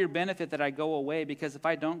is for your benefit that I go away, because if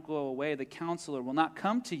I don't go away, the Counselor will not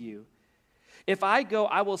come to you. If I go,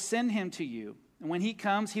 I will send him to you. And when he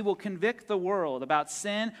comes, he will convict the world about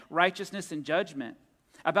sin, righteousness, and judgment.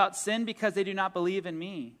 About sin because they do not believe in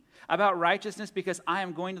me. About righteousness because I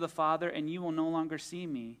am going to the Father and you will no longer see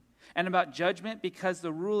me. And about judgment because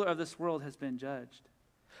the ruler of this world has been judged.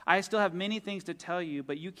 I still have many things to tell you,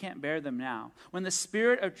 but you can't bear them now. When the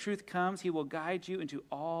Spirit of truth comes, he will guide you into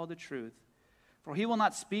all the truth. For he will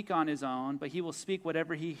not speak on his own, but he will speak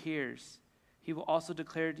whatever he hears. He will also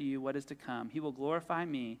declare to you what is to come. He will glorify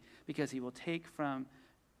me, because he will take from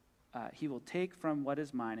what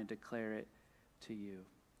is mine and declare it to you.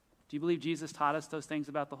 Do you believe Jesus taught us those things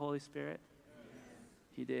about the Holy Spirit? Yes.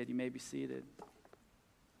 He did. You may be seated.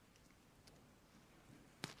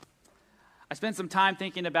 I spent some time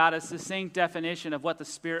thinking about a succinct definition of what the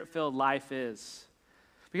Spirit-filled life is.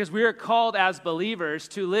 Because we are called as believers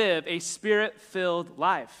to live a Spirit-filled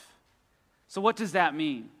life. So what does that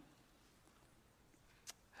mean?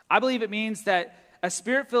 I believe it means that a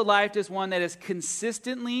Spirit-filled life is one that is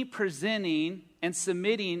consistently presenting and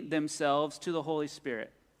submitting themselves to the Holy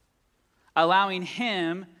Spirit, allowing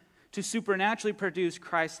him to supernaturally produce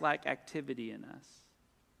Christ-like activity in us.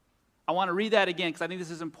 I want to read that again because I think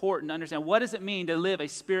this is important to understand. What does it mean to live a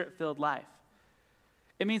Spirit-filled life?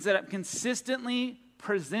 It means that I'm consistently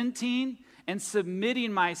presenting and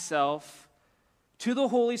submitting myself to the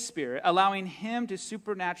Holy Spirit, allowing him to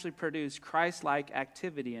supernaturally produce Christ-like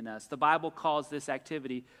activity in us. The Bible calls this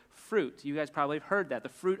activity fruit. You guys probably have heard that, the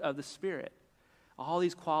fruit of the Spirit. All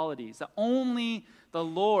these qualities that only the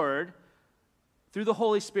Lord, through the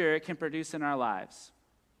Holy Spirit, can produce in our lives.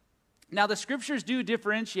 Now, the scriptures do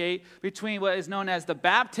differentiate between what is known as the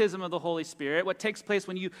baptism of the Holy Spirit, what takes place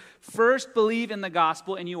when you first believe in the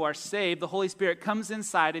gospel and you are saved. The Holy Spirit comes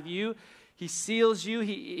inside of you. He seals you.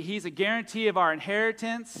 He's a guarantee of our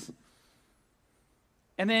inheritance.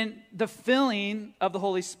 And then the filling of the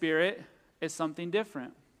Holy Spirit is something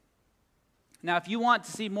different. Now, if you want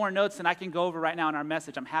to see more notes than I can go over right now in our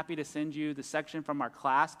message, I'm happy to send you the section from our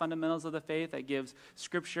class, Fundamentals of the Faith, that gives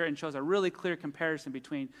scripture and shows a really clear comparison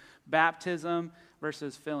between baptism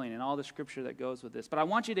versus filling and all the scripture that goes with this. But I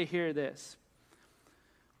want you to hear this.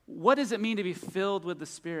 What does it mean to be filled with the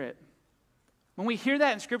Spirit? When we hear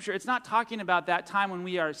that in scripture, it's not talking about that time when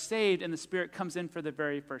we are saved and the Spirit comes in for the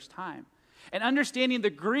very first time. And understanding the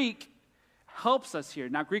Greek helps us here.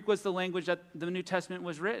 Now, Greek was the language that the New Testament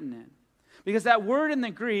was written in. Because that word in the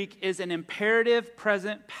Greek is an imperative,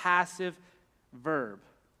 present, passive verb.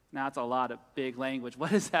 Now, it's a lot of big language. What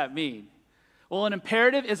does that mean? Well, an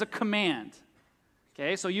imperative is a command.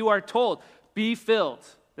 Okay, so you are told, be filled.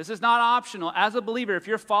 This is not optional. As a believer, if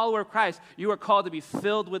you're a follower of Christ, you are called to be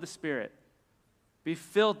filled with the Spirit. Be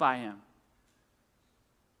filled by him.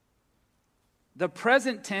 The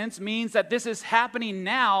present tense means that this is happening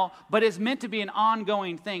now, but it's meant to be an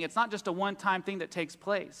ongoing thing. It's not just a one-time thing that takes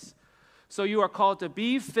place. So you are called to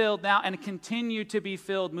be filled now and continue to be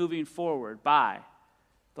filled moving forward by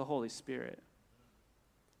the Holy Spirit.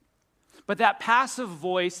 But that passive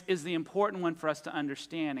voice is the important one for us to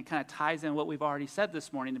understand and kind of ties in what we've already said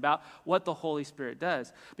this morning about what the Holy Spirit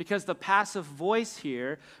does. Because the passive voice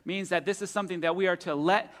here means that this is something that we are to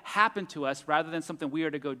let happen to us rather than something we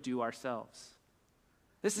are to go do ourselves.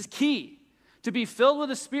 This is key. To be filled with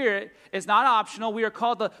the Spirit is not optional. We are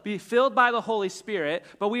called to be filled by the Holy Spirit,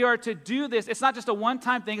 but we are to do this. It's not just a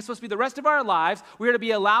one-time thing. It's supposed to be the rest of our lives. We are to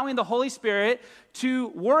be allowing the Holy Spirit to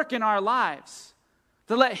work in our lives,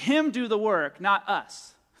 to let him do the work, not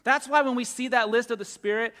us. That's why when we see that list of the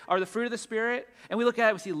Spirit, or the fruit of the Spirit, and we look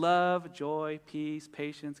at it, we see love, joy, peace,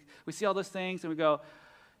 patience. We see all those things, and we go,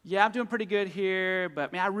 yeah, I'm doing pretty good here,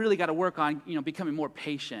 but man, I really got to work on, becoming more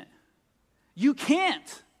patient. You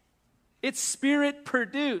can't. It's Spirit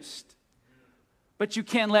produced. But you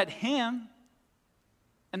can let him.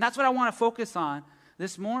 And that's what I want to focus on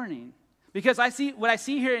this morning. Because what I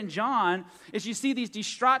see here in John is you see these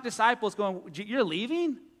distraught disciples going, you're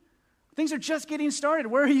leaving? Things are just getting started.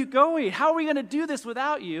 Where are you going? How are we going to do this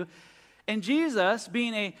without you? And Jesus,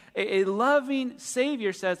 being a loving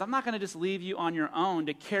Savior, says, I'm not going to just leave you on your own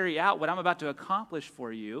to carry out what I'm about to accomplish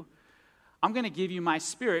for you. I'm going to give you my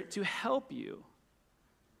Spirit to help you.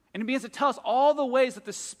 And he begins to tell us all the ways that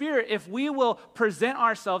the Spirit, if we will present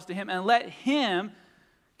ourselves to him and let him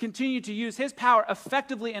continue to use his power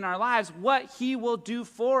effectively in our lives, what he will do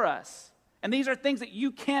for us. And these are things that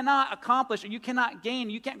you cannot accomplish or you cannot gain,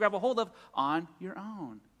 you can't grab a hold of on your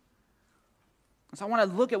own. And so I want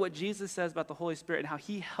to look at what Jesus says about the Holy Spirit and how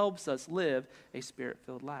he helps us live a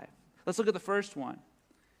Spirit-filled life. Let's look at the first one.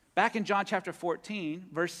 Back in John chapter 14,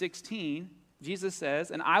 verse 16, Jesus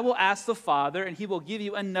says, and I will ask the Father, and he will give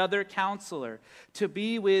you another counselor to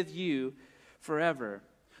be with you forever.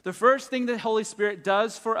 The first thing the Holy Spirit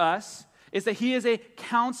does for us is that he is a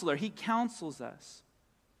counselor. He counsels us.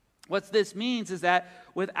 What this means is that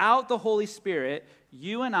without the Holy Spirit,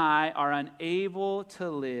 you and I are unable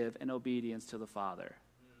to live in obedience to the Father.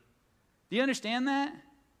 Do you understand that?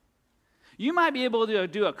 You might be able to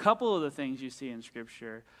do a couple of the things you see in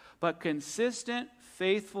Scripture, but consistent,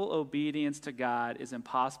 faithful obedience to God is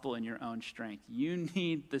impossible in your own strength. You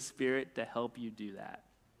need the Spirit to help you do that.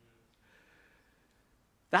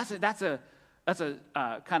 That's a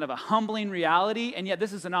kind of a humbling reality, and yet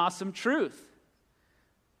this is an awesome truth.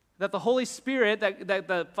 That the Holy Spirit that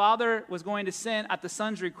the Father was going to send at the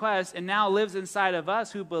Son's request and now lives inside of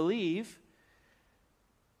us who believe,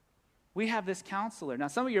 we have this counselor. Now,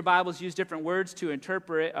 some of your Bibles use different words to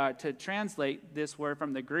interpret, to translate this word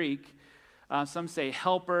from the Greek. Some say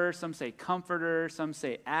helper, some say comforter, some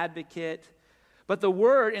say advocate. But the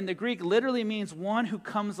word in the Greek literally means one who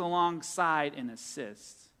comes alongside and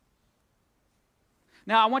assists.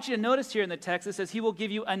 Now, I want you to notice here in the text, it says he will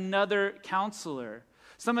give you another counselor.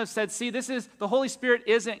 Some have said, see, the Holy Spirit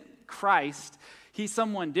isn't Christ. He's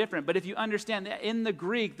someone different. But if you understand that in the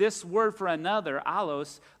Greek, this word for another,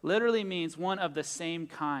 allos, literally means one of the same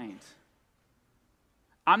kind.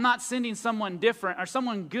 I'm not sending someone different or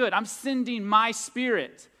someone good. I'm sending my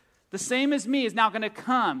Spirit. The same as me is now going to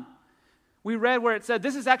come. We read where it said,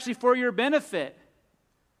 this is actually for your benefit.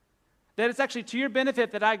 That it's actually to your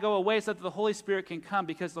benefit that I go away so that the Holy Spirit can come,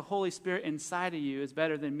 because the Holy Spirit inside of you is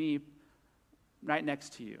better than me right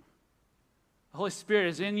next to you. The Holy Spirit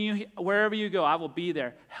is in you. Wherever you go, I will be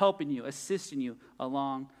there, helping you, assisting you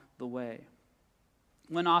along the way.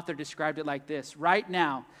 One author described it like this: right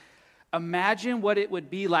now, imagine what it would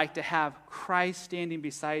be like to have Christ standing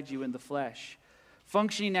beside you in the flesh,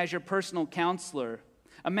 functioning as your personal counselor.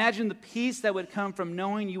 Imagine the peace that would come from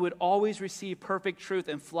knowing you would always receive perfect truth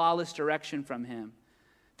and flawless direction from him.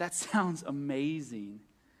 That sounds amazing.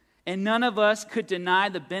 And none of us could deny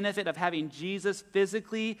the benefit of having Jesus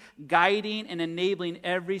physically guiding and enabling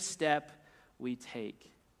every step we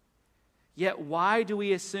take. Yet why do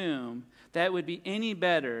we assume that it would be any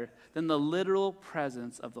better than the literal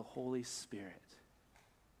presence of the Holy Spirit?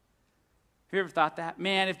 Have you ever thought that?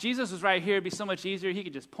 Man, if Jesus was right here, it'd be so much easier. He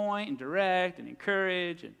could just point and direct and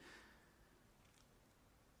encourage. And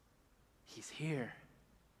he's here.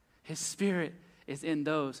 His Spirit is in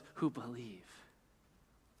those who believe.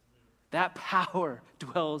 That power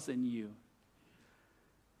dwells in you.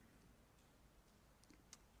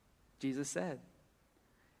 Jesus said,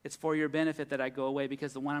 it's for your benefit that I go away,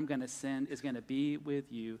 because the one I'm going to send is going to be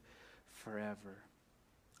with you forever.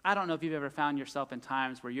 I don't know if you've ever found yourself in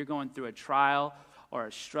times where you're going through a trial or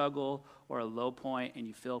a struggle or a low point and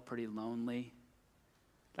you feel pretty lonely,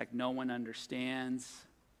 like no one understands,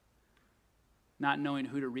 not knowing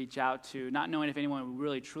who to reach out to, not knowing if anyone will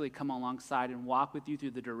really truly come alongside and walk with you through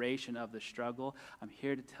the duration of the struggle. I'm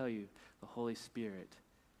here to tell you the Holy Spirit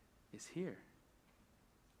is here.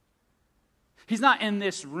 He's not in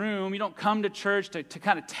this room. You don't come to church to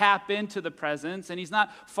kind of tap into the presence, and he's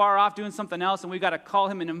not far off doing something else, and we've got to call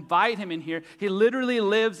him and invite him in here. He literally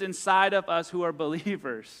lives inside of us who are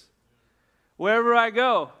believers. Wherever I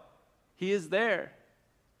go, he is there.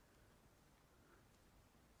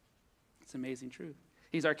 It's amazing truth.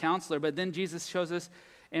 He's our counselor, but then Jesus shows us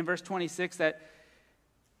in verse 26 that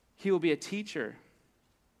he will be a teacher.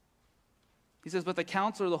 He says, but the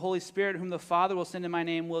counselor, the Holy Spirit, whom the Father will send in my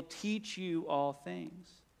name, will teach you all things.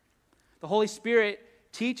 The Holy Spirit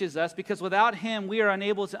teaches us because without him, we are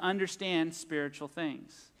unable to understand spiritual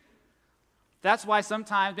things. That's why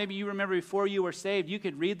sometimes, maybe you remember before you were saved, you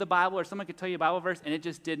could read the Bible or someone could tell you a Bible verse and it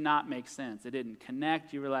just did not make sense. It didn't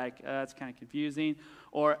connect. You were like, that's kind of confusing.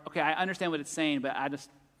 Or, okay, I understand what it's saying, but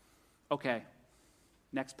okay,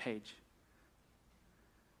 next page.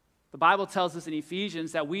 The Bible tells us in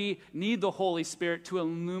Ephesians that we need the Holy Spirit to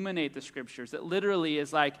illuminate the Scriptures. It literally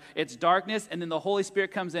is like it's darkness, and then the Holy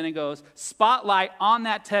Spirit comes in and goes, spotlight on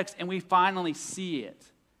that text, and we finally see it.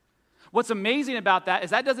 What's amazing about that is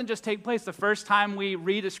that doesn't just take place the first time we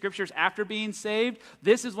read the Scriptures after being saved.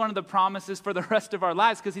 This is one of the promises for the rest of our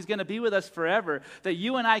lives, because he's going to be with us forever, that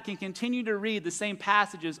you and I can continue to read the same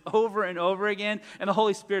passages over and over again, and the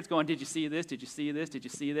Holy Spirit's going, did you see this? Did you see this? Did you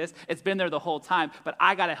see this? It's been there the whole time, but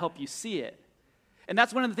I got to help you see it. And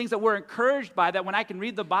that's one of the things that we're encouraged by, that when I can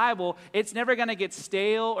read the Bible, it's never going to get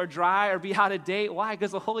stale or dry or be out of date. Why?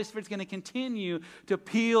 Because the Holy Spirit's going to continue to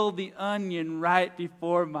peel the onion right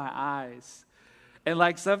before my eyes. And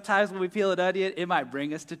like sometimes when we peel an onion, it might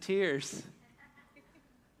bring us to tears.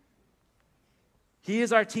 He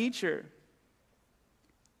is our teacher.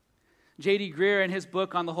 J.D. Greear, in his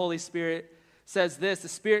book on the Holy Spirit, says this: the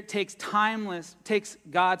Spirit takes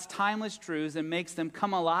God's timeless truths and makes them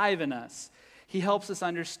come alive in us. He helps us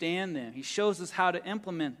understand them. He shows us how to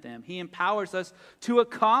implement them. He empowers us to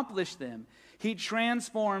accomplish them. He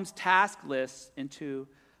transforms task lists into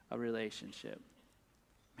a relationship.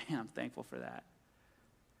 Man, I'm thankful for that.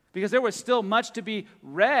 Because there was still much to be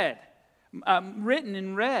written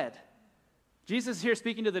and read. Jesus here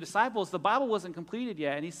speaking to the disciples, the Bible wasn't completed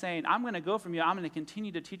yet, and he's saying, I'm going to go from you. I'm going to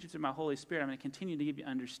continue to teach you through my Holy Spirit. I'm going to continue to give you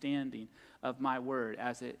understanding of my word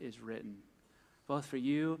as it is written, both for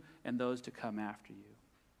you and those to come after you.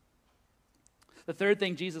 The third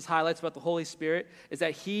thing Jesus highlights about the Holy Spirit is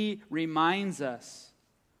that he reminds us.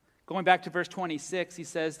 Going back to verse 26, he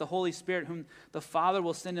says, the Holy Spirit, whom the Father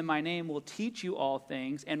will send in my name, will teach you all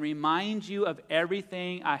things and remind you of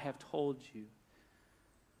everything I have told you.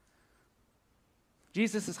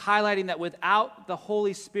 Jesus is highlighting that without the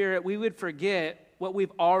Holy Spirit, we would forget what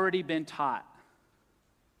we've already been taught.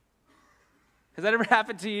 Has that ever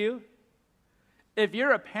happened to you? If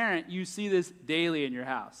you're a parent, you see this daily in your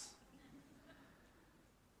house.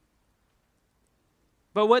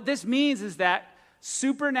 But what this means is that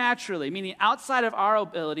supernaturally, meaning outside of our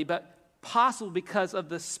ability, but possible because of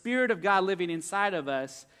the Spirit of God living inside of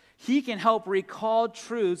us, he can help recall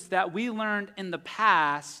truths that we learned in the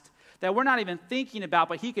past that we're not even thinking about,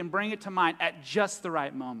 but he can bring it to mind at just the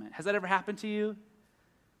right moment. Has that ever happened to you?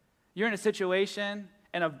 You're in a situation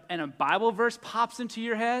and a Bible verse pops into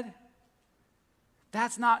your head?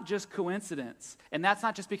 That's not just coincidence. And that's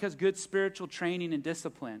not just because good spiritual training and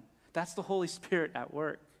discipline. That's the Holy Spirit at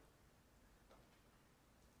work.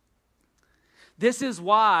 This is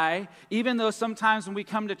why, even though sometimes when we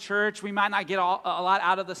come to church, we might not get a lot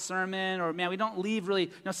out of the sermon, or man, we don't leave really.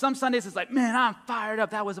 Some Sundays it's like, man, I'm fired up.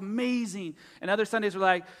 That was amazing. And other Sundays we're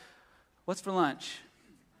like, what's for lunch?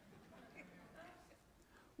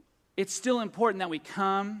 It's still important that we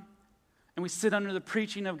come and we sit under the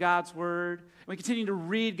preaching of God's word. And we continue to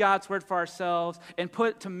read God's word for ourselves and put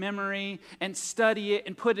it to memory and study it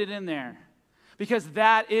and put it in there. Because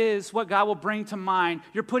that is what God will bring to mind.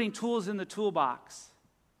 You're putting tools in the toolbox.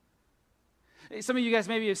 Some of you guys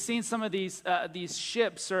maybe have seen some of these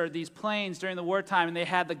ships or these planes during the wartime, and they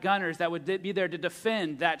had the gunners that would be there to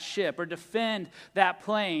defend that ship or defend that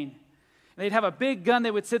plane. And they'd have a big gun, they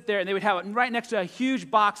would sit there, and they would have it right next to a huge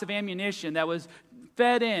box of ammunition that was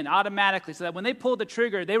fed in automatically so that when they pulled the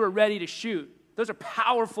trigger, they were ready to shoot. Those are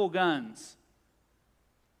powerful guns.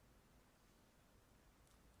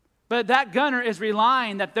 But that gunner is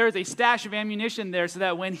relying that there's a stash of ammunition there so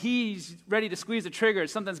that when he's ready to squeeze the trigger,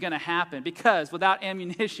 something's going to happen. Because without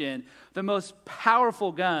ammunition, the most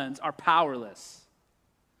powerful guns are powerless.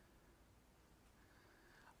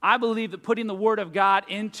 I believe that putting the Word of God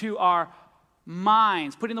into our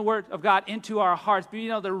minds, putting the Word of God into our hearts, being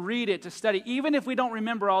able to read it, to study, even if we don't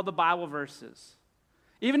remember all the Bible verses,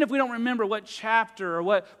 even if we don't remember what chapter or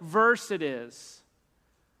what verse it is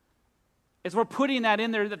we're putting that in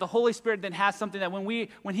there, that the Holy Spirit then has something that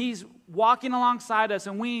when He's walking alongside us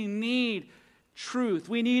and we need truth,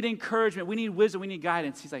 we need encouragement, we need wisdom, we need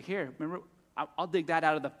guidance, He's like, here, remember, I'll dig that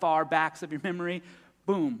out of the far backs of your memory.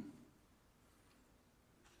 Boom.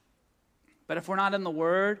 But if we're not in the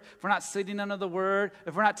Word, if we're not sitting under the Word,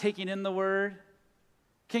 if we're not taking in the Word,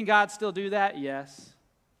 can God still do that? Yes,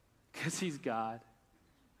 because He's God.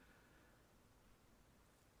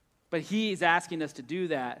 But He's asking us to do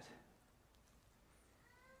that.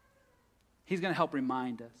 He's going to help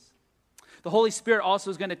remind us. The Holy Spirit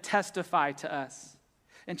also is going to testify to us.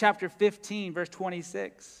 In chapter 15, verse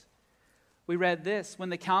 26, we read this: when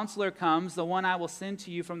the Counselor comes, the one I will send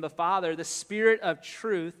to you from the Father, the Spirit of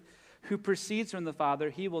truth who proceeds from the Father,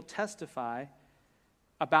 He will testify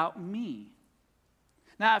about me.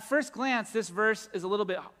 Now, at first glance, this verse is a little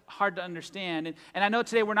bit hard to understand. And I know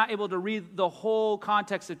today we're not able to read the whole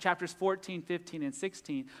context of chapters 14, 15, and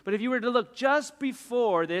 16. But if you were to look just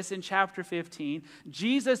before this in chapter 15,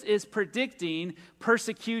 Jesus is predicting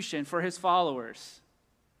persecution for His followers.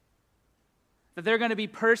 That they're going to be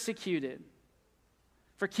persecuted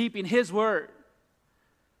for keeping His word.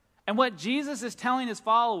 And what Jesus is telling His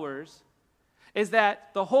followers is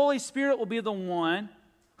that the Holy Spirit will be the one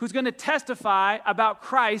who's going to testify about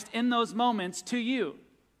Christ in those moments to you.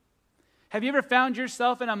 Have you ever found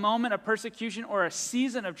yourself in a moment of persecution or a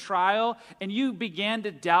season of trial and you began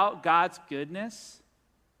to doubt God's goodness?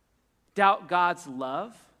 Doubt God's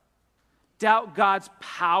love? Doubt God's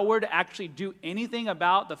power to actually do anything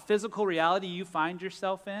about the physical reality you find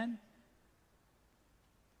yourself in?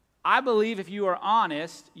 I believe if you are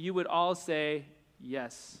honest, you would all say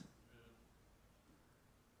yes.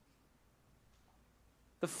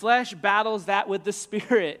 The flesh battles that with the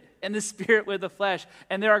Spirit, and the Spirit with the flesh.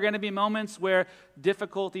 And there are going to be moments where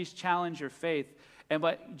difficulties challenge your faith. And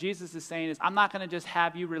what Jesus is saying is, I'm not going to just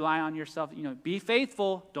have you rely on yourself. Be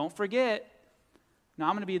faithful. Don't forget. No,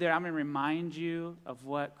 I'm going to be there. I'm going to remind you of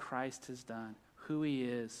what Christ has done, who He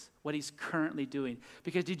is, what He's currently doing.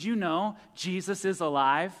 Because did you know Jesus is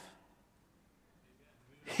alive?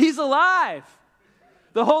 He's alive.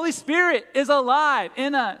 The Holy Spirit is alive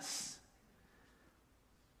in us.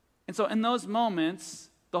 And so in those moments,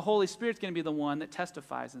 the Holy Spirit's going to be the one that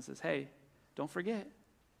testifies and says, hey, don't forget.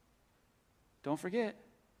 Don't forget.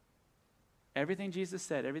 Everything Jesus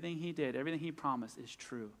said, everything He did, everything He promised is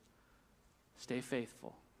true. Stay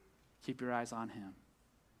faithful. Keep your eyes on Him.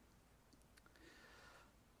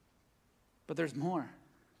 But there's more.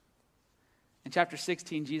 In chapter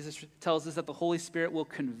 16, Jesus tells us that the Holy Spirit will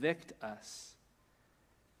convict us.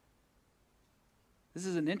 This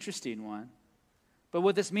is an interesting one. But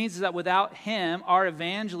what this means is that without Him, our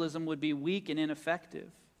evangelism would be weak and ineffective.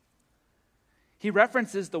 He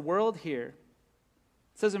references the world here.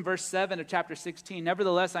 It says in verse 7 of chapter 16,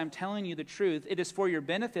 nevertheless, I'm telling you the truth. It is for your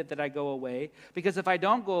benefit that I go away, because if I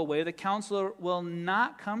don't go away, the Counselor will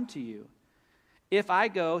not come to you. If I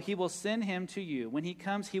go, He will send Him to you. When He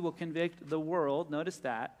comes, He will convict the world, notice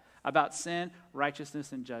that, about sin,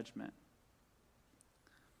 righteousness, and judgment.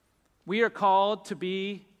 We are called to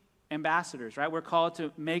be ambassadors, right? We're called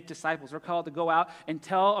to make disciples. We're called to go out and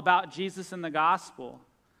tell about Jesus and the gospel.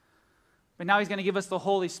 But now he's going to give us the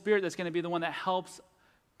Holy Spirit that's going to be the one that helps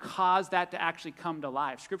cause that to actually come to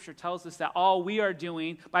life. Scripture tells us that all we are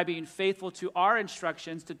doing by being faithful to our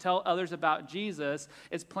instructions to tell others about Jesus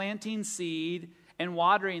is planting seed and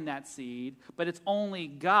watering that seed, but it's only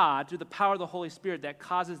God, through the power of the Holy Spirit, that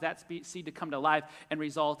causes that seed to come to life and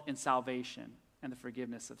result in salvation and the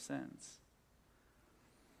forgiveness of sins.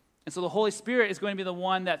 And so the Holy Spirit is going to be the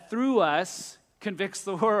one that through us convicts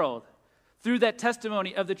the world. Through that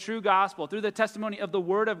testimony of the true gospel, through the testimony of the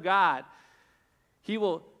Word of God, He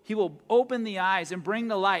will open the eyes and bring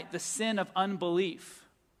to light the sin of unbelief.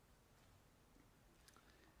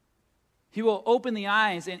 He will open the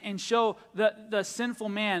eyes and show the sinful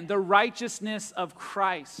man the righteousness of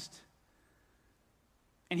Christ.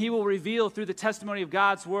 And he will reveal through the testimony of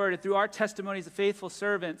God's word and through our testimonies of faithful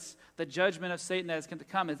servants, the judgment of Satan that is going to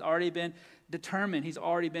come has already been determined. He's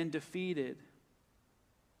already been defeated.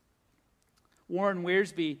 Warren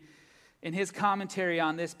Wiersbe, in his commentary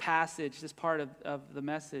on this passage, this part of the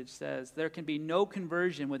message says, there can be no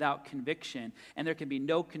conversion without conviction, and there can be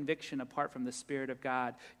no conviction apart from the Spirit of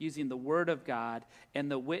God, using the Word of God and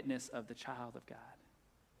the witness of the child of God.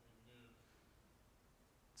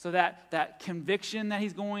 So that conviction that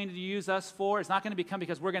he's going to use us for is not going to become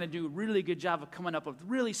because we're going to do a really good job of coming up with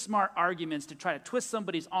really smart arguments to try to twist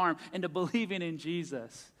somebody's arm into believing in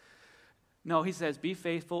Jesus. No, he says, be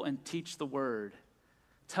faithful and teach the word.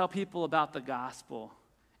 Tell people about the gospel.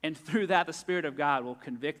 And through that, the Spirit of God will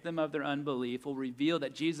convict them of their unbelief, will reveal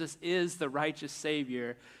that Jesus is the righteous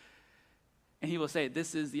Savior. And he will say,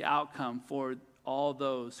 this is the outcome for all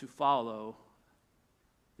those who follow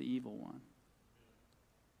the evil one.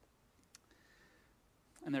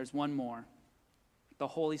 And there's one more. The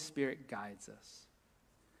Holy Spirit guides us.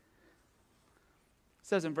 It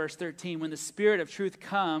says in verse 13, when the Spirit of truth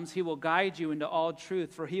comes, he will guide you into all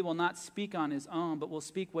truth, for he will not speak on his own, but will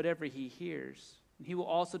speak whatever he hears. And he will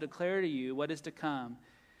also declare to you what is to come.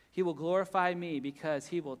 He will glorify me because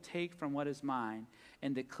he will take from what is mine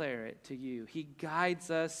and declare it to you. He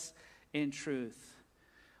guides us in truth.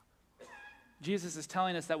 Jesus is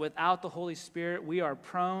telling us that without the Holy Spirit, we are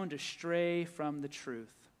prone to stray from the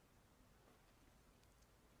truth.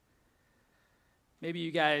 Maybe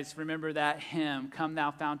you guys remember that hymn, Come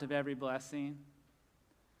Thou Fount of Every Blessing.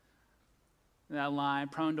 That line,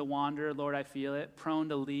 prone to wander, Lord, I feel it. Prone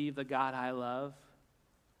to leave the God I love.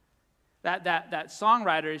 That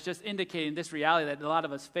songwriter is just indicating this reality that a lot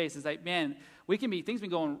of us face. Is like, man, things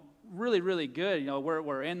been going really, really good. You know,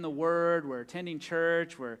 we're in the Word, we're attending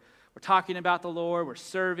church, we're talking about the Lord, we're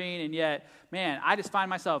serving, and yet, man, I just find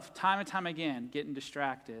myself time and time again getting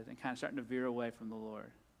distracted and kind of starting to veer away from the Lord.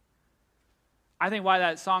 I think why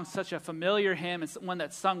that song's such a familiar hymn and one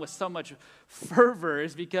that's sung with so much fervor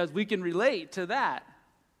is because we can relate to that.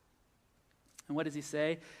 And what does he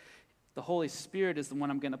say? The Holy Spirit is the one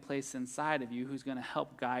I'm going to place inside of you who's going to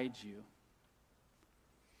help guide you.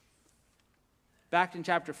 Back in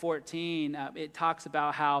chapter 14, it talks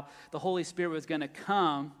about how the Holy Spirit was going to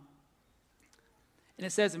come. And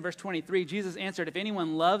it says in verse 23, Jesus answered, if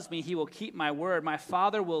anyone loves me, he will keep my word. My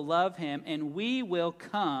Father will love him, and we will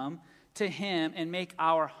come to him and make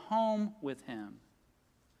our home with him.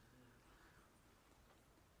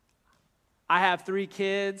 I have 3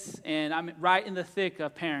 kids, and I'm right in the thick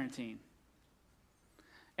of parenting.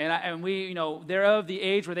 And we, they're of the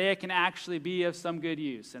age where they can actually be of some good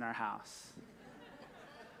use in our house.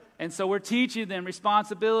 And so we're teaching them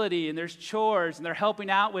responsibility, and there's chores, and they're helping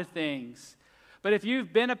out with things. But if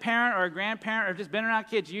you've been a parent or a grandparent or just been around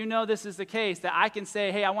kids, you know this is the case, that I can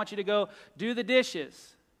say, hey, I want you to go do the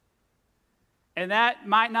dishes. And that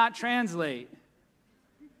might not translate,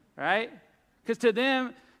 right? Because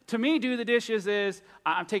to me, do the dishes is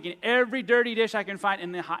I'm taking every dirty dish I can find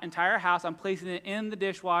in the entire house, I'm placing it in the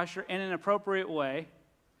dishwasher in an appropriate way,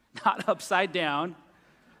 not upside down.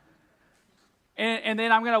 And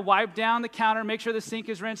then I'm going to wipe down the counter, make sure the sink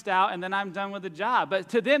is rinsed out, and then I'm done with the job. But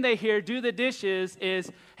to them, they hear do the dishes is,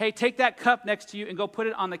 hey, take that cup next to you and go put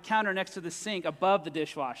it on the counter next to the sink above the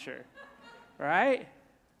dishwasher, right?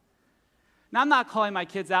 Now, I'm not calling my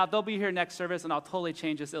kids out. They'll be here next service, and I'll totally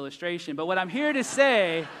change this illustration. But what I'm here to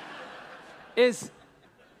say is,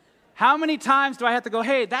 how many times do I have to go,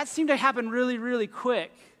 hey, that seemed to happen really, really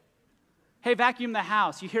quick. Hey, vacuum the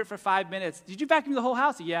house. You hear it for 5 minutes. Did you vacuum the whole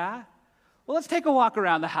house? Yeah. Well, let's take a walk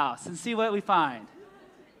around the house and see what we find.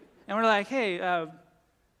 And we're like, hey,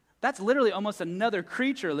 that's literally almost another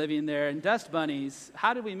creature living there and dust bunnies.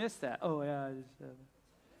 How did we miss that? Oh, yeah.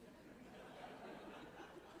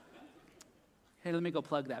 Hey, let me go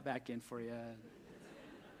plug that back in for you.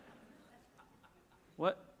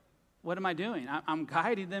 What am I doing? I'm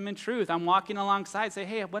guiding them in truth. I'm walking alongside, say,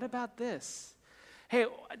 hey, what about this? Hey,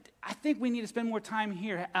 I think we need to spend more time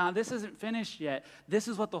here. This isn't finished yet. This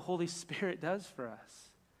is what the Holy Spirit does for us.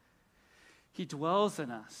 He dwells in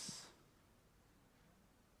us.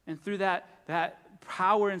 And through that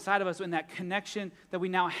power inside of us and that connection that we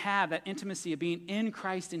now have, that intimacy of being in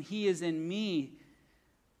Christ and He is in me,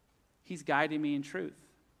 He's guiding me in truth.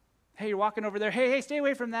 Hey, you're walking over there. Hey, stay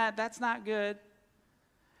away from that. That's not good.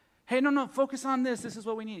 Hey, no, focus on this. This is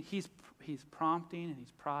what we need. He's prompting and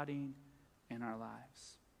He's prodding in our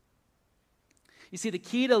lives. You see, the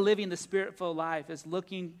key to living the Spirit-filled life is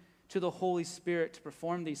looking to the Holy Spirit to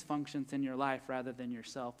perform these functions in your life rather than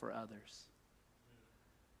yourself or others.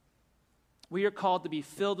 We are called to be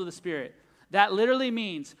filled with the Spirit. That literally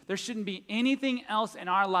means there shouldn't be anything else in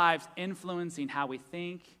our lives influencing how we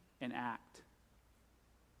think and act.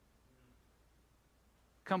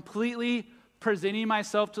 Completely presenting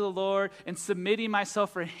myself to the Lord and submitting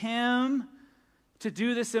myself for Him to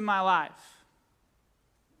do this in my life.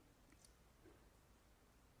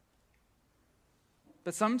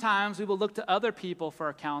 But sometimes we will look to other people for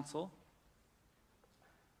our counsel.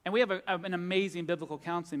 And we have an amazing biblical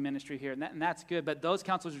counseling ministry here, and that's good. But those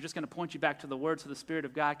counselors are just going to point you back to the Word so the Spirit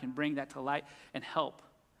of God can bring that to light and help.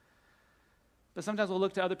 But sometimes we'll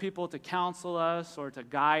look to other people to counsel us or to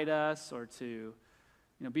guide us or to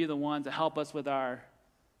be the one to help us with our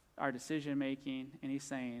decision making. And He's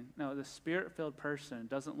saying, no, the Spirit-filled person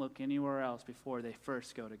doesn't look anywhere else before they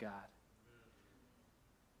first go to God.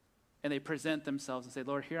 And they present themselves and say,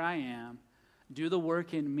 Lord, here I am. Do the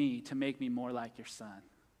work in me to make me more like your Son.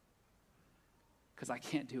 Because I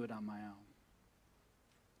can't do it on my own.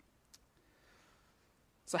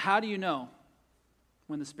 So how do you know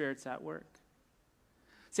when the Spirit's at work?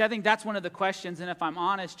 See, I think that's one of the questions, and if I'm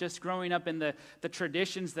honest, just growing up in the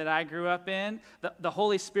traditions that I grew up in, the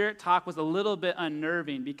Holy Spirit talk was a little bit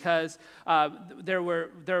unnerving because there were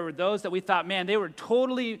those that we thought, man, they were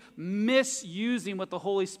totally misusing what the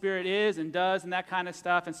Holy Spirit is and does and that kind of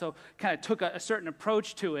stuff, and so kind of took a certain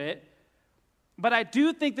approach to it. But I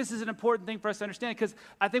do think this is an important thing for us to understand because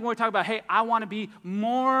I think when we're talking about, hey, I want to be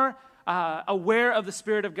more aware of the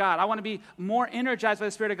Spirit of God. I want to be more energized by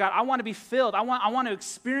the Spirit of God. I want to be filled. I want to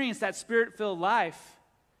experience that Spirit-filled life.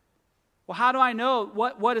 Well, how do I know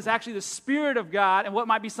what is actually the Spirit of God and what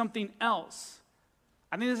might be something else?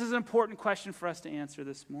 I think this is an important question for us to answer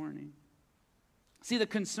this morning. See, the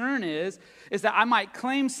concern is that I might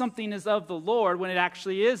claim something is of the Lord when it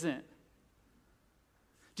actually isn't.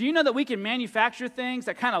 Do you know that we can manufacture things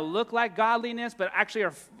that kind of look like godliness but actually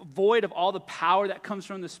are void of all the power that comes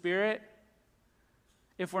from the Spirit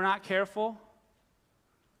if we're not careful?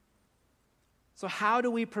 So how do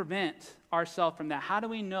we prevent ourselves from that? How do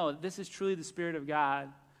we know that this is truly the Spirit of God?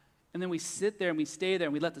 And then we sit there and we stay there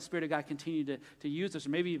and we let the Spirit of God continue to use us or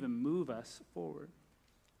maybe even move us forward.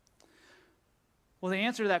 Well, the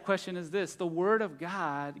answer to that question is this. The Word of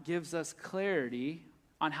God gives us clarity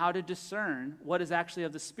on how to discern what is actually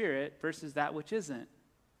of the Spirit versus that which isn't.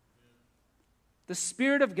 The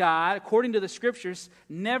Spirit of God, according to the Scriptures,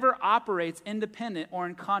 never operates independent or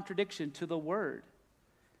in contradiction to the Word.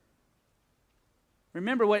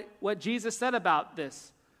 Remember what Jesus said about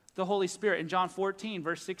this, the Holy Spirit. In John 14,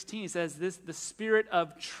 verse 16, he says, "This the Spirit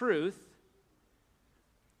of truth."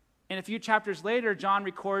 And a few chapters later, John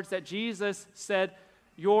records that Jesus said,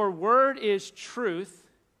 "Your word is truth."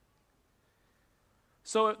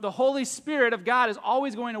 So the Holy Spirit of God is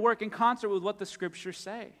always going to work in concert with what the Scriptures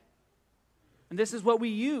say. And this is what we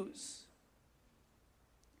use.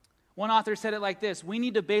 One author said it like this: we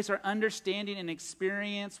need to base our understanding and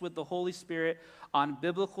experience with the Holy Spirit on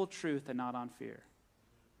biblical truth and not on fear.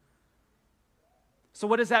 So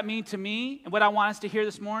what does that mean to me? And what I want us to hear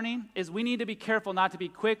this morning is we need to be careful not to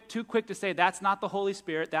be too quick to say that's not the Holy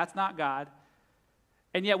Spirit, that's not God.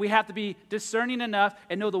 And yet we have to be discerning enough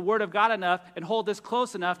and know the Word of God enough and hold this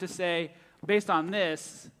close enough to say, based on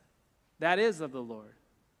this, that is of the Lord.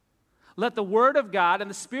 Let the Word of God and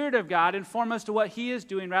the Spirit of God inform us to what He is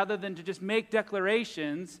doing rather than to just make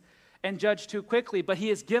declarations and judge too quickly. But He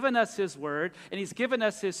has given us His Word and He's given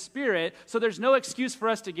us His Spirit, so there's no excuse for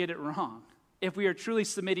us to get it wrong if we are truly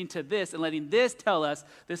submitting to this and letting this tell us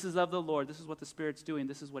this is of the Lord, this is what the Spirit's doing,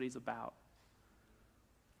 this is what He's about.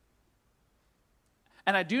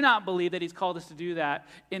 And I do not believe that He's called us to do that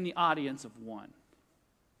in the audience of one.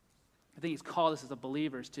 I think He's called us as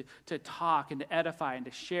believers to talk and to edify and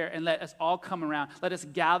to share and let us all come around. Let us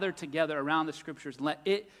gather together around the Scriptures and let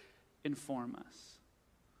it inform us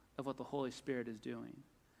of what the Holy Spirit is doing.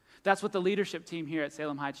 That's what the leadership team here at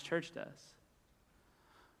Salem Heights Church does.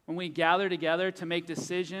 When we gather together to make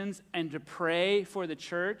decisions and to pray for the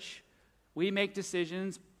church, we make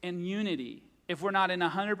decisions in unity. If we're not in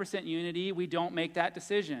 100% unity, we don't make that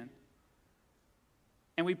decision.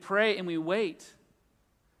 And we pray and we wait.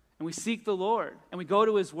 And we seek the Lord. And we go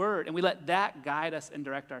to His Word. And we let that guide us and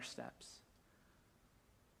direct our steps.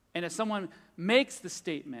 And if someone makes the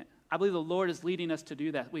statement, I believe the Lord is leading us to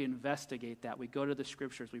do that. We investigate that. We go to the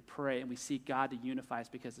Scriptures. We pray. And we seek God to unify us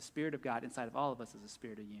because the Spirit of God inside of all of us is a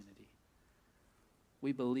spirit of unity.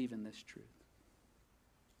 We believe in this truth.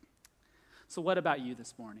 So what about you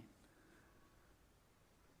this morning?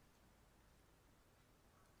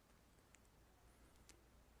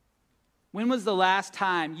 When was the last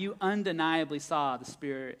time you undeniably saw the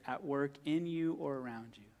Spirit at work in you or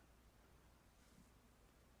around you?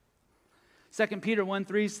 2 Peter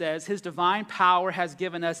 1:3 says, His divine power has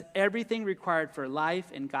given us everything required for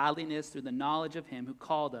life and godliness through the knowledge of Him who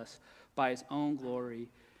called us by His own glory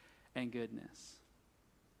and goodness.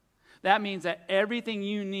 That means that everything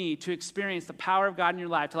you need to experience the power of God in your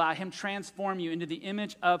life, to allow Him transform you into the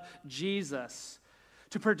image of Jesus,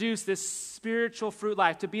 to produce this spiritual fruit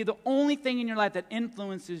life, to be the only thing in your life that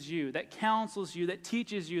influences you, that counsels you, that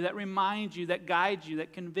teaches you, that reminds you, that guides you,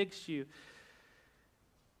 that convicts you.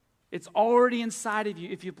 It's already inside of you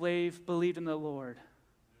if you believed in the Lord,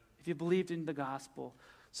 if you believed in the gospel.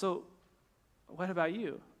 So what about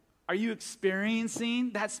you? Are you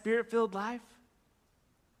experiencing that Spirit-filled life?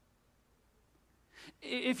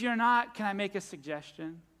 If you're not, can I make a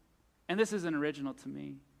suggestion? And this isn't original to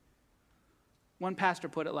me. One pastor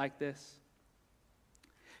put it like this.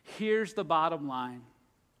 Here's the bottom line.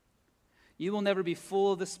 You will never be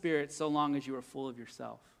full of the Spirit so long as you are full of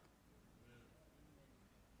yourself.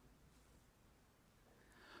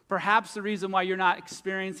 Perhaps the reason why you're not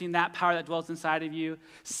experiencing that power that dwells inside of you,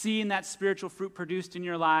 seeing that spiritual fruit produced in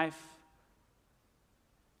your life,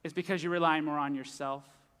 is because you're relying more on yourself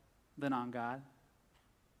than on God.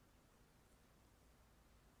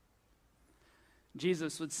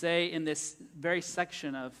 Jesus would say in this very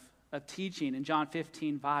section of teaching in John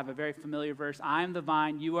 15:5, a very familiar verse, I am the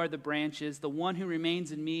vine, you are the branches. The one who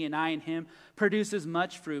remains in me and I in him produces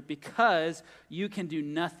much fruit because you can do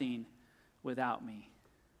nothing without me.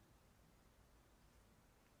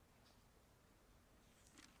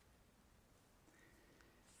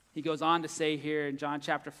 He goes on to say here in John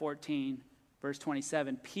chapter 14, verse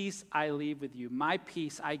 27, peace I leave with you, my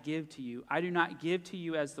peace I give to you. I do not give to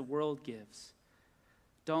you as the world gives.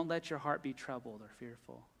 Don't let your heart be troubled or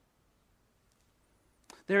fearful.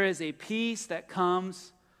 There is a peace that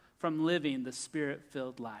comes from living the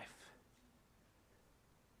Spirit-filled life.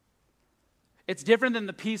 It's different than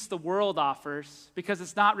the peace the world offers because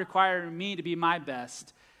it's not requiring me to be my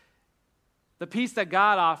best. The peace that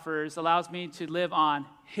God offers allows me to live on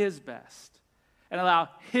His best and allow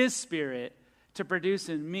His Spirit to produce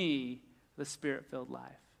in me the Spirit-filled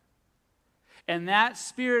life. And that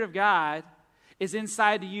Spirit of God is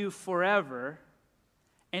inside of you forever,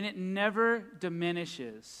 and it never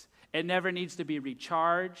diminishes. It never needs to be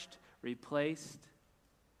recharged, replaced.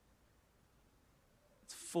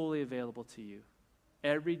 It's fully available to you.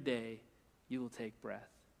 Every day you will take breath.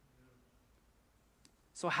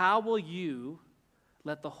 So how will you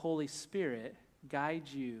let the Holy Spirit guide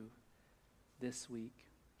you this week?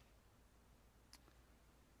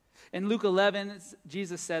 In Luke 11,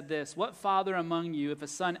 Jesus said this, what father among you, if a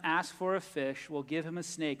son asks for a fish, will give him a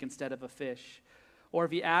snake instead of a fish? Or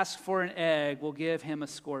if he asks for an egg, will give him a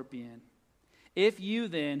scorpion? If you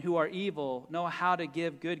then, who are evil, know how to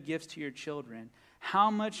give good gifts to your children, how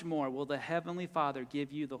much more will the Heavenly Father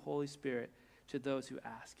give you the Holy Spirit to those who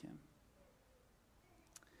ask Him?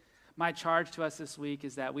 My charge to us this week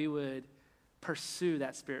is that we would pursue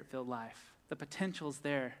that Spirit-filled life. The potential's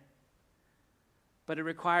there. But it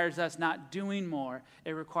requires us not doing more.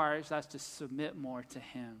 It requires us to submit more to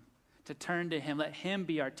Him, to turn to Him. Let Him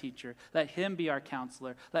be our teacher. Let Him be our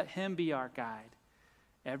counselor. Let Him be our guide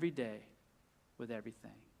every day with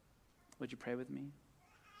everything. Would you pray with me?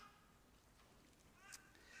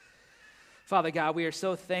 Father God, we are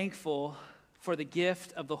so thankful for the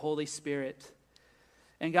gift of the Holy Spirit.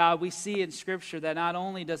 And God, we see in Scripture that not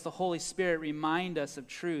only does the Holy Spirit remind us of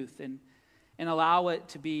truth and allow it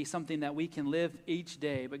to be something that we can live each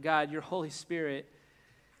day, but God, your Holy Spirit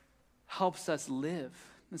helps us live.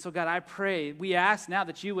 And so God, I pray, we ask now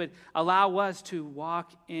that you would allow us to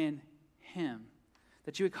walk in Him,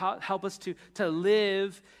 that you would help us to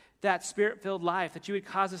live that Spirit-filled life, that you would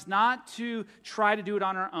cause us not to try to do it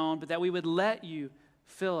on our own, but that we would let you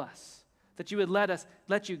fill us, that you would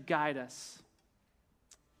let you guide us.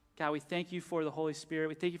 God, we thank you for the Holy Spirit.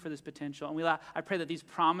 We thank you for this potential. And I pray that these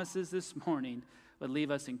promises this morning would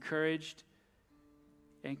leave us encouraged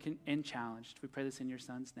and challenged. We pray this in your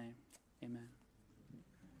Son's name. Amen.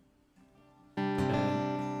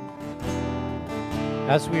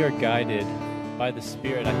 As we are guided by the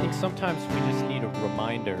Spirit, I think sometimes we just need a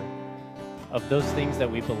reminder of those things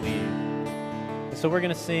that we believe. And so we're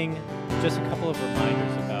going to sing just a couple of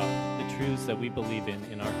reminders about the truths that we believe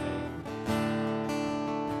in our faith.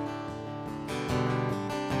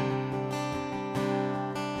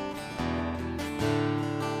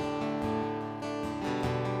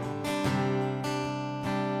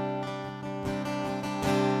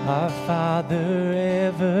 Our Father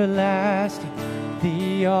everlasting,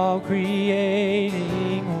 the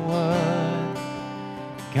all-creating one,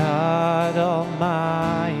 God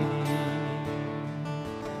Almighty,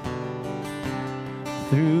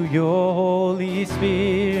 through your Holy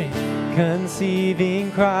Spirit,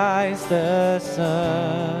 conceiving Christ the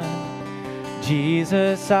Son,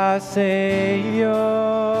 Jesus our Savior.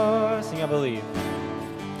 Sing, I believe.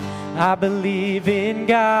 I believe in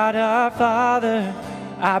God our Father,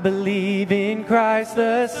 I believe in Christ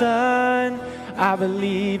the Son, I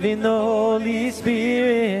believe in the Holy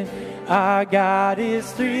Spirit, our God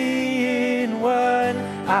is three in one.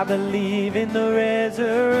 I believe in the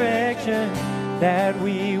resurrection, that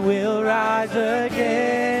we will rise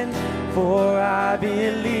again, for I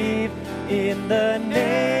believe in the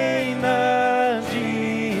name of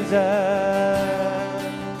Jesus.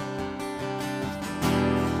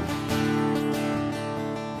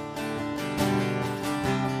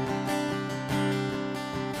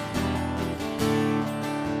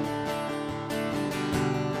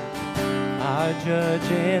 Our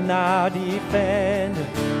judge and our defender,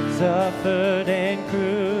 suffered and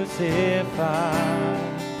crucified.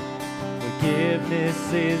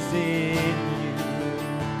 Forgiveness is in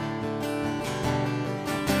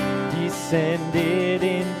you. Descended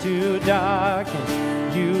into darkness,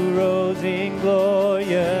 you rose in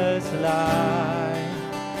glorious light,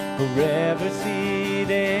 forever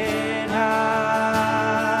seated high.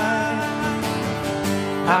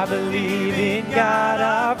 I believe in God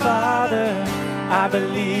our Father, I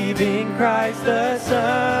believe in Christ the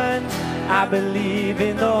Son, I believe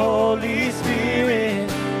in the Holy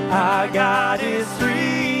Spirit, our God is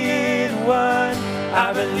three in one.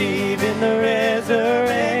 I believe in the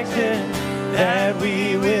resurrection, that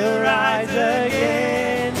we will rise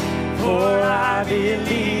again, for I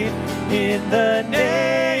believe in the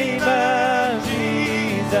name of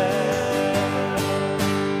Jesus.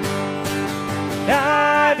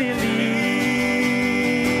 I believe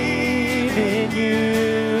in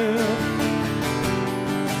you.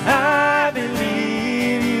 I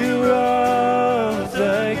believe you rose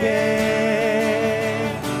again.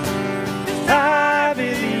 I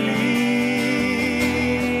believe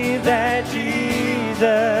that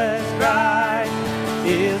Jesus Christ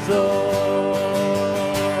is Lord.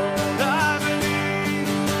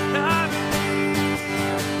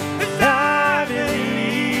 I believe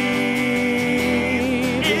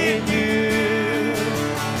in you.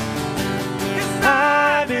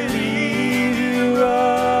 I believe you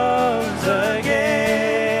rose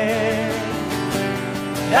again.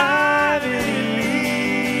 I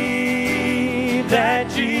believe that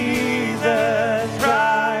Jesus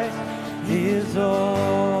Christ is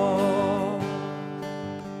Lord.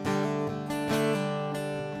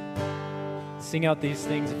 Sing out these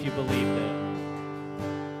things if you believe them.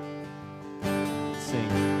 Sing.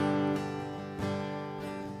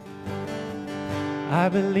 I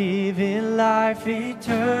believe in life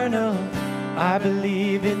eternal. I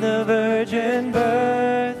believe in the virgin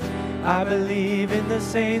birth. I believe in the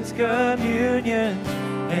saints' communion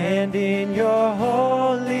and in your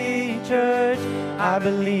holy church. I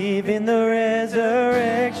believe in the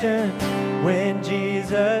resurrection when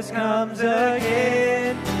Jesus comes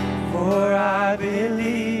again. For I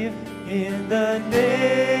believe in the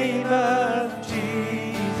name of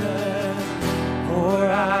Jesus. For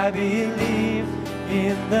I believe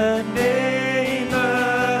in the name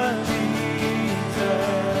of Jesus.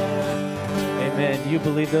 Amen. You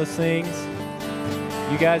believe those things?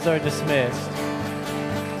 You guys are dismissed.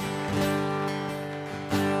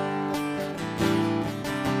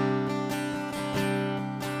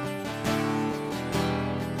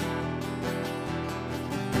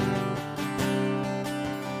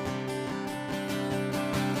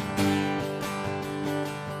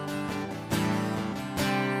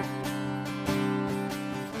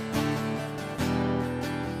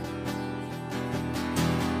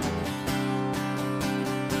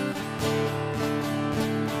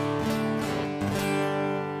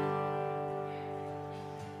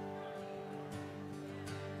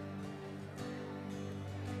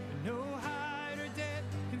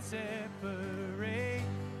 separate?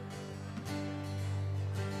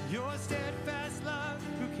 Your steadfast love,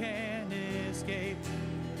 who can escape?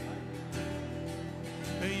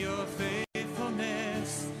 Your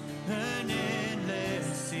faithfulness, an endless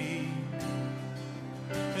sea,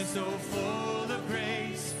 and so full of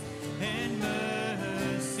grace and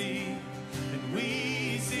mercy. And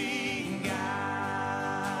we sing,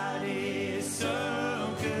 God is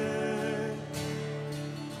so good.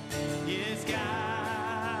 Yes,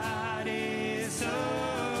 God is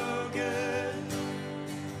so good.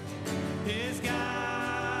 Yes,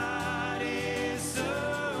 God is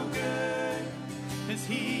so good. Yes,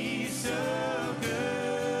 He's so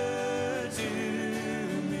good to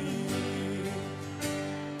me.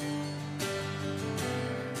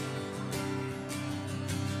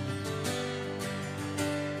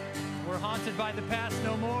 We're haunted by the past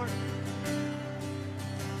no more.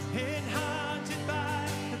 And haunted by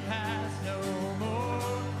the past no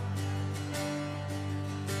more.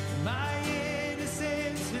 My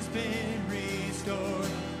innocence has been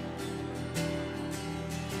restored,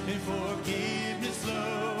 and forgiveness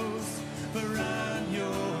flows from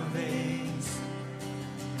your veins.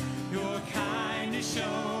 Your kindness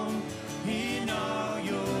shown in all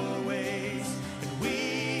your ways. And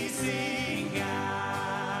we sing,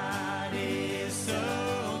 God is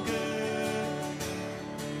so good.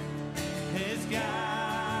 His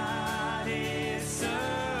God is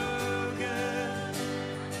so good.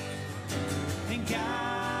 And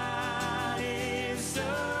God is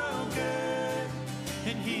so good.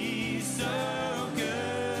 And He's so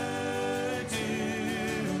good to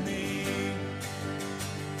me.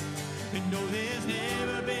 And no, there's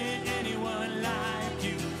never been anyone like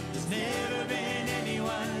you. There's never been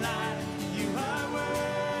anyone like you. You are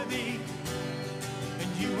worthy, and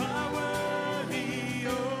you are worthy,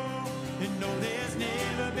 oh. And no, there's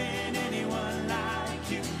never been anyone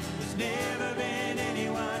like you. There's never been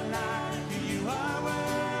anyone like you. You are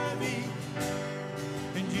worthy,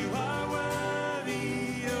 and you are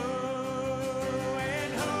worthy, oh.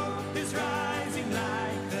 And hope is rising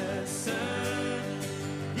like the sun.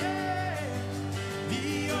 Yeah,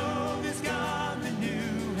 the old is gone, the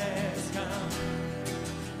new has come.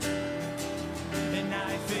 And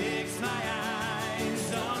I fix my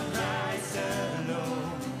eyes on Christ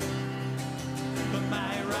alone. But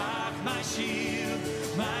my rock, my shield,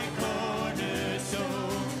 my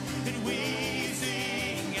cornerstone. And we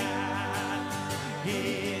sing, God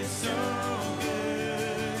is so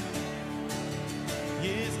good.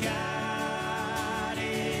 Yes, God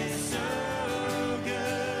is so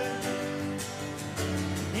good.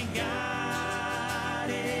 And God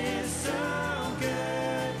is so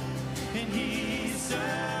good. And He's so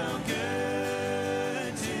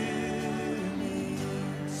good to me.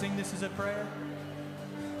 Sing this as a prayer.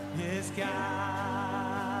 Yes,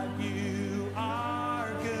 God, you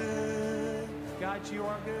are good. God, you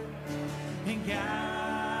are good. And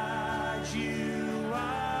God, you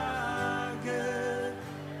are good.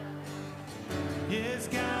 Yes,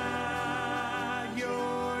 God,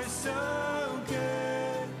 you're so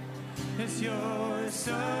good. Yes, you're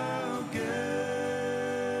so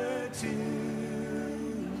good to me.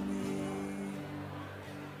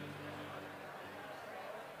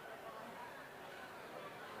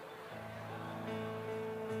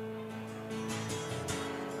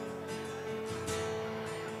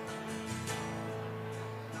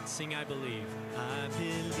 Sing, I believe. I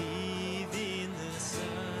believe